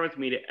want to turn with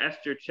me to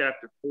Esther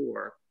chapter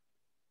 4.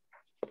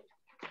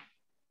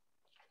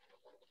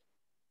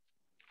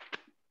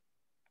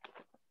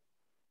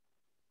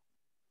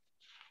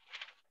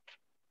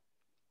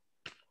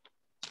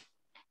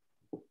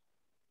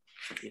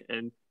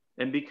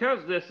 And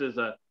because this is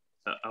a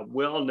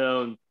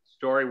well-known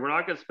story, we're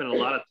not going to spend a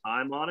lot of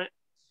time on it.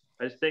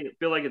 I just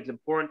feel like it's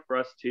important for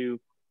us to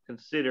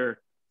consider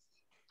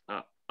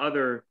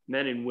other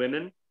men and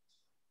women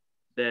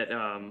that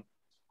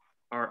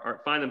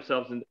find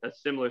themselves in a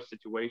similar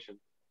situation.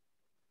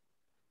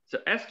 So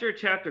Esther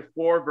chapter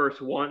 4, verse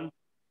 1,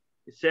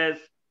 it says,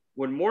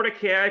 when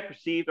Mordecai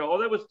perceived all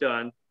that was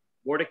done,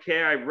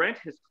 Mordecai rent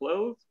his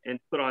clothes and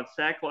put on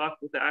sackcloth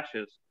with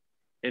ashes,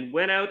 and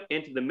went out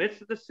into the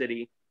midst of the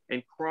city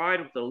and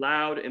cried with a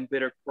loud and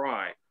bitter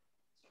cry.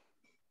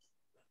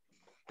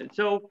 And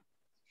so,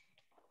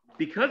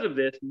 because of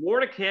this,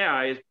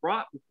 Mordecai is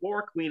brought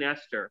before Queen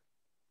Esther,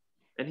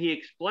 and he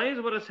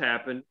explains what has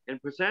happened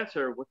and presents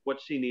her with what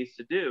she needs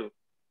to do.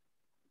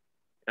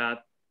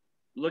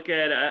 Look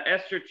at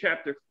Esther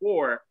chapter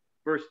 4,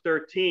 verse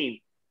 13.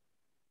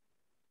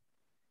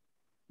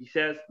 He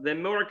says,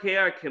 then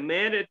Mordecai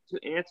commanded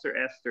to answer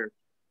Esther,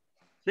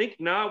 think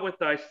not with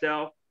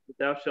thyself that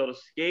thou shalt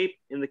escape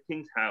in the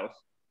king's house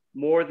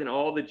more than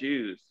all the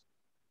Jews.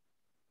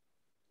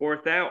 For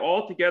if thou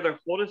altogether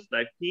holdest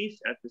thy peace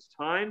at this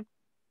time,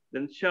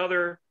 then shall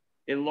there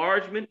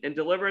enlargement and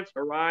deliverance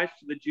arise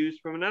to the Jews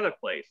from another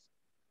place.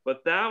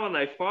 But thou and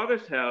thy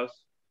father's house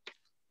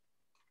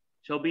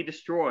shall be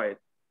destroyed.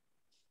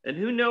 And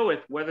who knoweth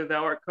whether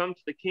thou art come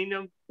to the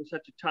kingdom for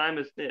such a time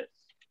as this?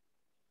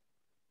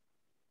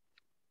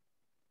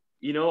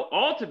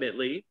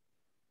 Ultimately,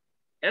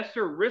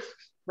 Esther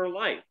risks her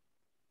life,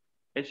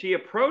 and she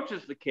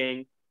approaches the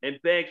king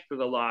and begs for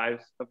the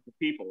lives of the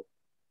people.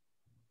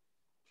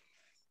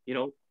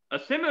 A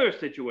similar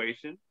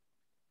situation,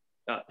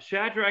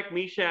 Shadrach,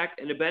 Meshach,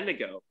 and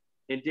Abednego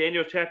in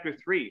Daniel chapter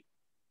 3.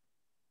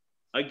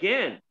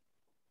 Again,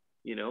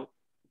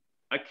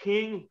 a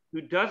king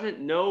who doesn't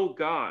know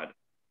God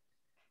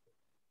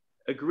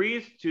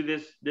agrees to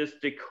this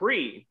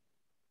decree.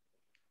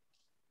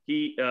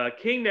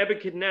 King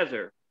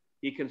Nebuchadnezzar,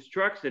 he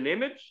constructs an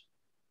image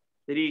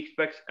that he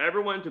expects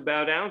everyone to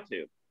bow down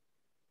to.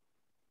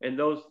 And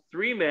those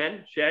three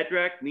men,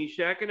 Shadrach,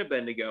 Meshach, and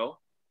Abednego,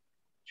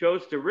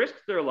 chose to risk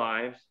their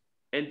lives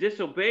and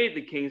disobeyed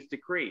the king's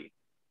decree.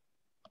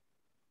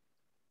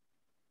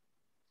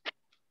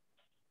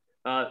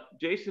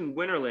 Jason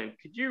Winterland,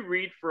 could you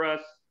read for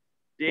us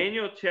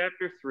Daniel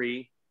chapter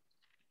 3,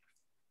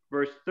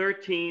 verse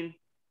 13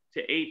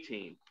 to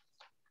 18?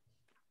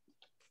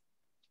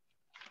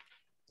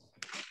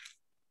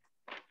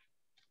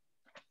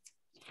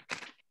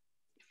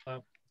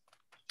 I'm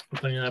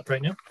putting it up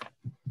right now.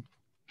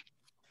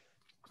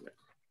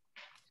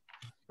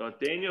 So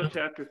Daniel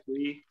chapter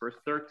 3, verse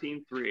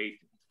 13 through 18.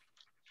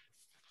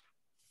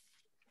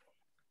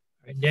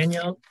 All right,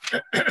 Daniel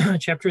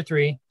chapter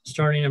 3,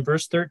 starting in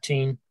verse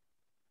 13.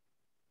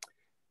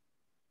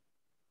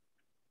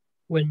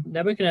 Then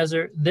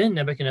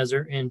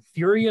Nebuchadnezzar, in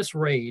furious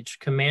rage,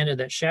 commanded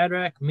that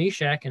Shadrach,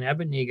 Meshach, and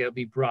Abednego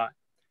be brought.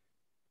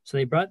 So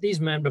they brought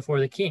these men before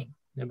the king.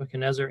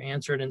 Nebuchadnezzar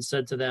answered and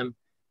said to them,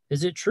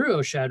 "Is it true,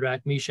 O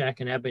Shadrach, Meshach,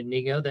 and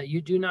Abednego, that you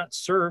do not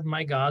serve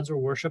my gods or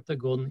worship the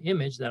golden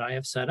image that I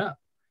have set up?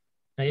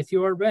 Now, if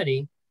you are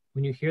ready,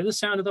 when you hear the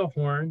sound of the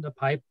horn, the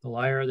pipe, the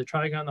lyre, the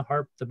trigon, the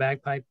harp, the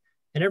bagpipe,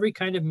 and every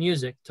kind of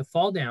music, to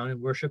fall down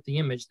and worship the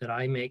image that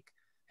I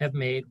have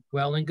made,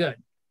 well and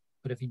good.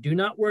 But if you do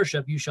not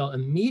worship, you shall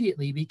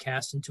immediately be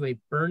cast into a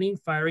burning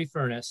fiery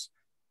furnace.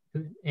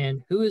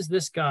 And who is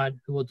this God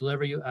who will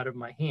deliver you out of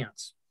my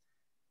hands?"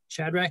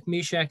 Shadrach,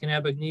 Meshach, and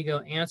Abednego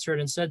answered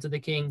and said to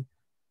the king,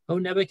 "O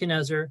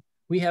Nebuchadnezzar,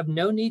 we have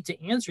no need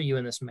to answer you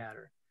in this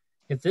matter.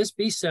 If this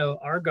be so,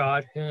 our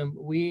God, whom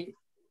we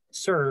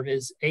serve,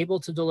 is able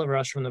to deliver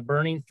us from the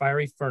burning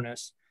fiery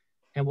furnace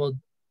and will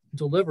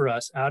deliver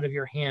us out of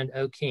your hand,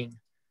 O king.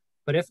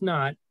 But if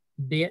not,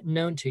 be it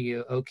known to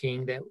you, O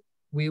king, that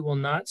we will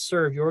not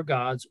serve your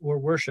gods or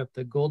worship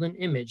the golden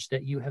image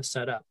that you have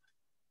set up."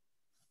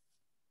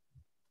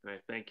 All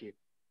right, thank you.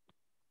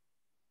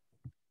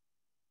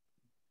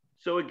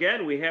 So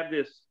again, we have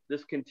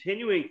this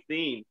continuing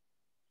theme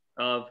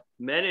of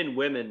men and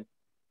women,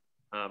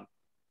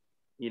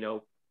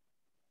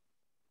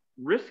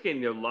 risking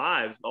their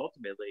lives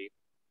ultimately,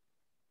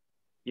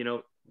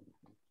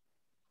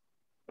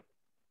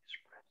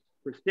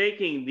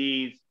 forsaking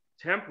these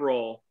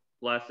temporal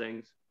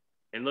blessings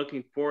and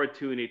looking forward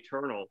to an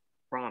eternal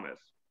promise.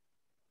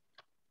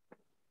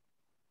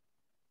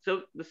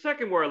 So the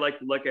second word I'd like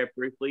to look at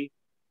briefly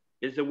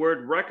is the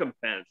word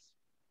recompense,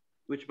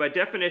 which by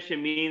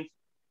definition means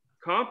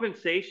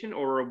compensation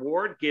or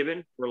reward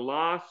given for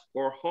loss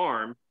or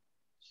harm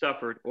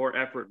suffered or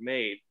effort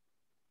made.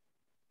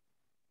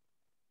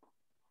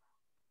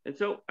 And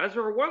so, as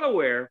we're well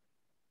aware,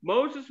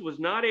 Moses was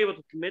not able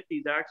to commit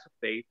these acts of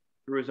faith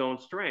through his own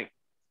strength.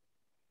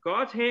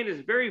 God's hand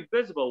is very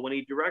visible when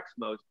he directs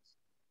Moses.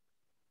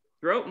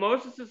 Throughout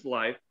Moses'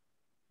 life,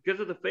 because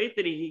of the faith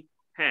that he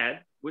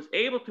had, was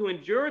able to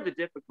endure the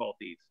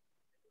difficulties.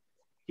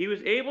 He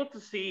was able to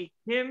see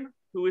him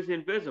who is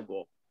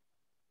invisible.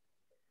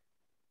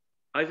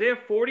 Isaiah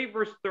 40,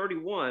 verse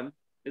 31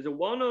 is a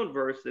well-known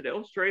verse that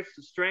illustrates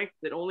the strength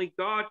that only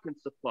God can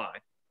supply,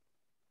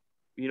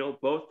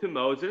 both to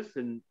Moses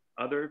and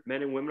other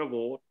men and women of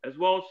old, as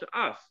well as to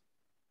us,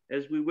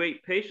 as we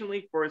wait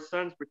patiently for his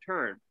son's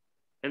return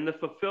and the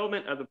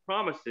fulfillment of the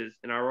promises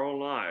in our own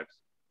lives.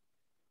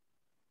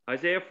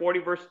 Isaiah 40,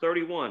 verse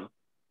 31.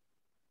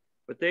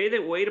 "But they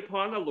that wait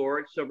upon the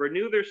Lord shall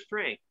renew their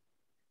strength.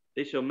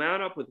 They shall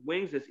mount up with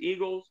wings as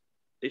eagles.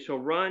 They shall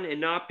run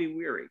and not be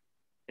weary,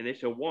 and they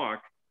shall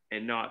walk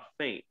and not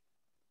faint."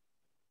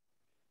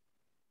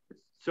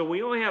 So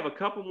we only have a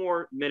couple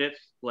more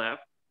minutes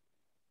left.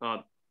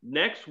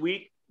 Next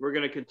week, we're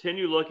going to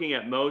continue looking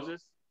at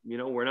Moses.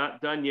 We're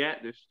not done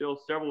yet. There's still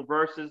several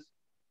verses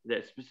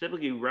that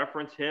specifically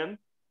reference him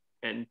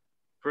and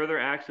further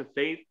acts of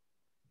faith.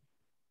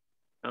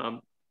 I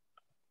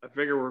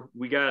figure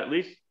we got at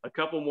least a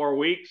couple more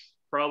weeks,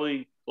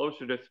 probably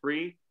closer to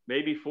 3,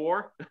 maybe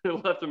 4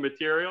 left of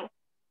material.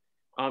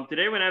 Did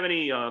anyone have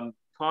any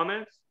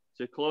comments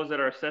to close out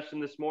our session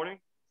this morning?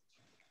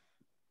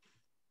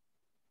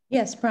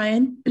 Yes,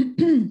 Brian.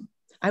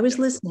 I was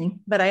listening,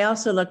 but I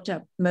also looked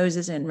up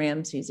Moses and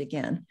Ramses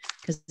again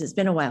because it's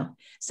been a while.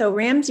 So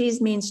Ramses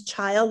means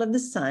child of the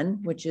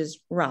sun, which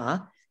is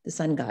Ra, the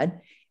sun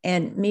god,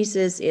 and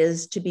Meses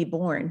is to be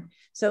born.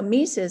 So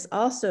Meses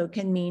also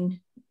can mean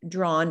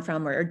drawn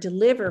from or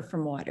deliver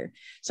from water.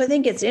 So I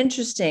think it's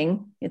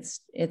interesting.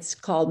 It's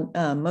called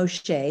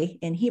Moshe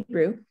in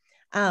Hebrew.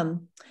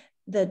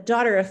 The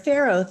daughter of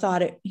Pharaoh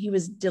thought he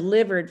was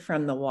delivered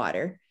from the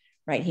water,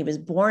 right? He was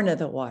born of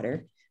the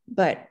water,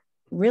 but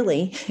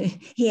really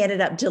he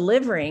ended up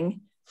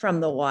delivering from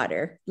the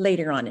water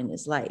later on in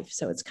his life.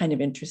 So it's kind of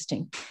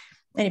interesting.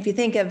 And if you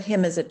think of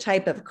him as a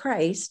type of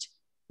Christ,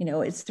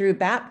 it's through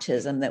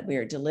baptism that we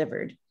are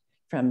delivered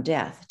from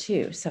death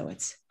too. So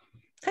it's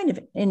kind of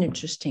an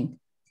interesting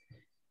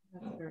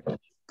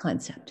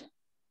concept.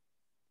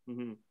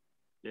 Mm-hmm.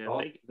 Yeah,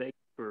 thank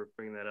you for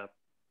bringing that up.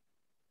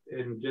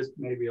 And just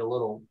maybe a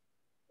little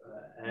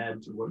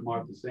add to what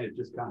Martha's saying, it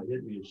just kind of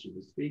hit me as she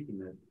was speaking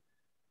that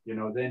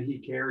then he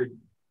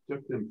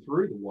took them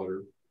through the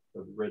water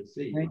of the Red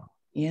Sea. Right.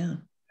 Yeah.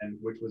 And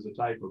which was a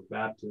type of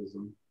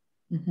baptism.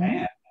 Mm-hmm.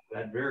 And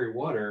that very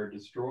water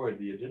destroyed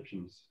the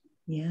Egyptians.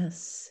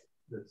 Yes.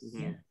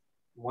 Yeah.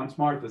 Once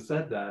Martha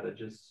said that, it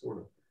just sort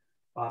of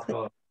popped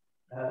off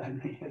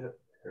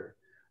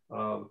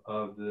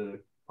of the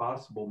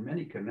possible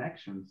many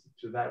connections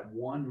to that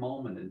one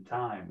moment in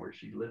time where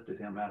she lifted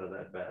him out of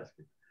that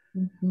basket.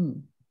 Mm-hmm.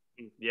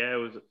 Yeah, it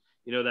was,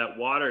 that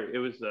water, it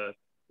was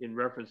in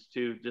reference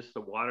to just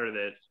the water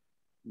that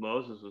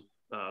Moses was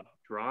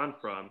drawn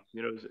from.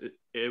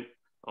 It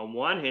on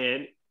one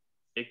hand,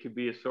 it could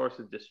be a source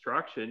of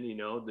destruction,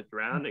 the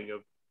drowning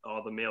of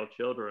all the male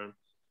children.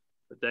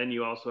 But then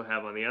you also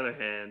have, on the other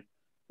hand,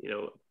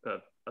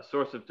 a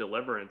source of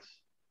deliverance,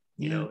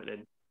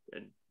 and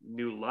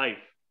new life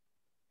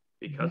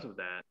because of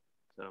that.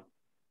 So,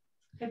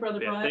 hey, Brother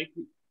Brian.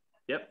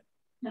 Yep.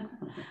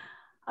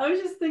 I was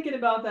just thinking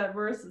about that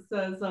verse that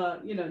says,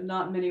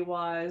 not many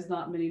wise,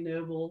 not many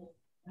noble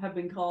have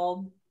been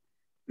called.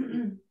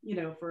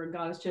 For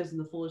God has chosen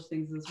the foolish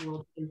things of this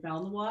world to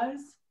confound the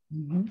wise.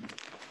 Mm-hmm.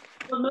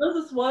 But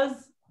Moses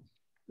was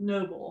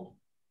noble.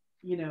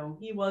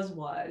 He was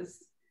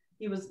wise.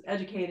 He was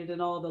educated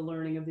in all the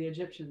learning of the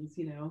Egyptians,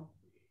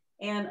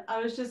 And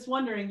I was just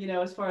wondering,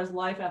 as far as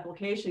life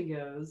application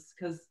goes,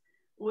 because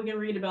we can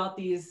read about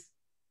these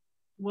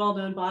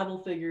well-known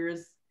Bible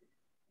figures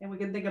and we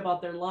can think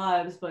about their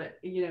lives, but,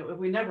 if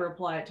we never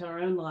apply it to our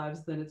own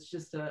lives, then it's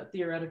just a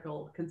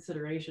theoretical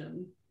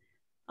consideration.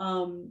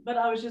 But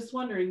I was just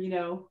wondering,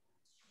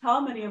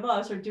 how many of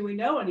us, or do we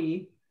know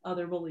any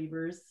other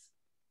believers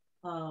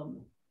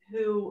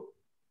who,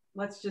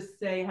 let's just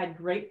say, had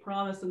great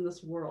promise in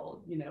this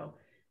world,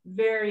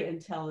 very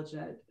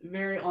intelligent,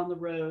 very on the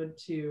road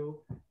to,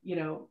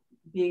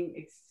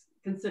 being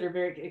considered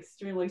very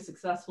extremely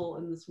successful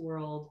in this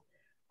world,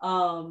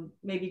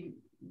 maybe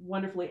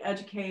wonderfully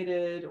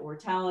educated or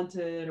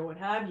talented or what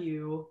have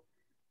you,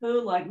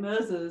 who, like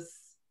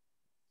Moses,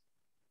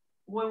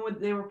 when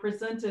they were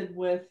presented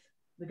with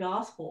the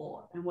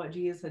gospel and what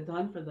Jesus had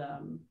done for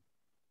them,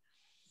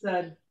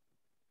 said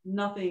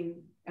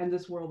nothing in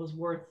this world was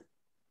worth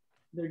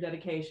their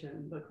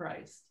dedication but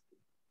Christ.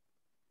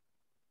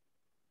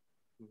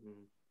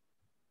 Mm-hmm.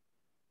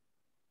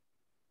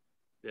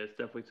 Yeah, it's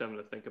definitely something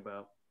to think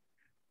about.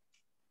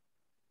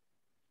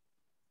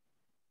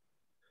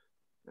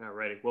 All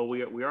righty. Well,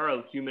 we are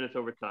a few minutes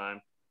over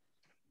time.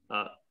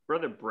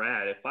 Brother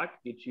Brad, if I could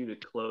get you to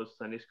close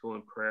Sunday school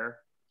in prayer.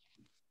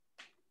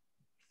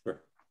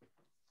 Sure.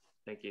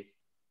 Thank you.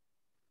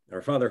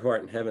 Our Father who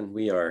art in heaven,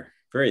 we are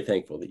very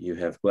thankful that you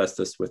have blessed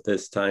us with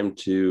this time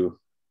to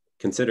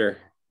consider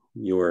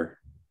your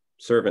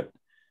servant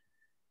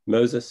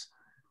Moses.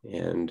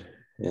 And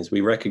as we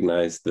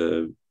recognize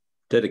the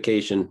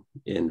dedication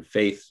in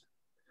faith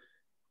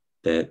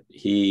that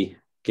he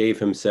gave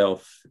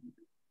himself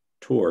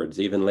towards,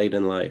 even late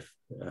in life,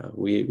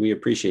 we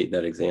appreciate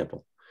that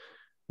example.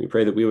 We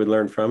pray that we would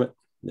learn from it,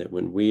 that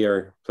when we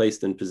are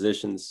placed in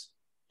positions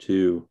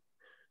to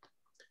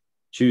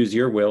choose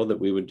your will, that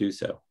we would do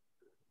so.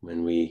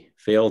 When we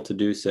fail to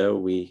do so,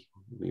 we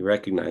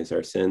recognize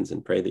our sins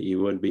and pray that you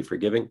would be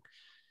forgiving,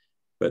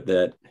 but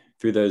that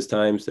through those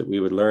times that we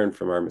would learn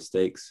from our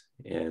mistakes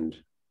and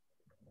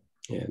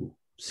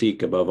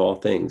seek above all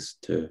things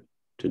to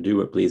do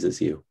what pleases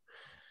you,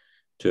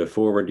 to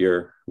forward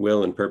your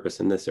will and purpose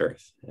in this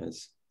earth,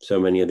 as so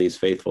many of these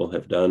faithful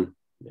have done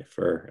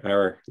for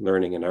our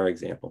learning and our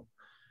example.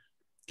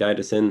 Guide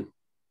us in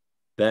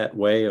that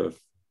way of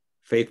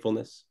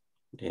faithfulness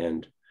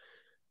and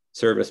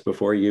service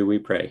before you, we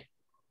pray,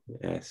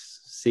 as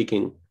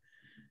seeking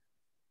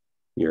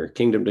your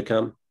kingdom to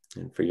come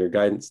and for your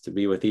guidance to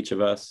be with each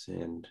of us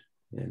and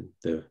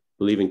the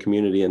believing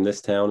community in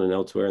this town and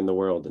elsewhere in the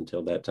world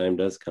until that time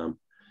does come,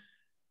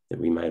 that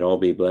we might all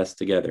be blessed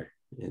together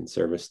in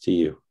service to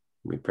you.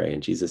 We pray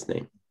in Jesus'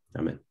 name.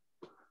 Amen.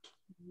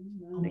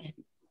 Amen.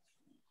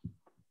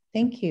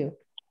 Thank you.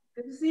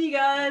 Good to see you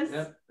guys.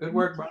 Yep. Good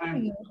work,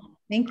 Brian.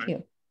 Thank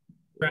you.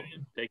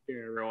 Brian, take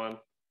care, everyone.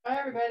 Bye,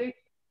 everybody.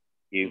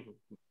 You.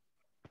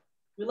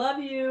 We love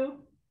you.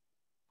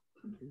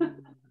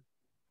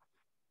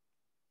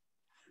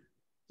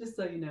 Just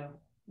so you know.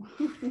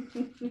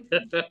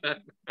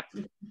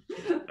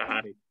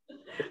 Bye.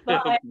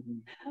 Bye.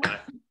 Bye.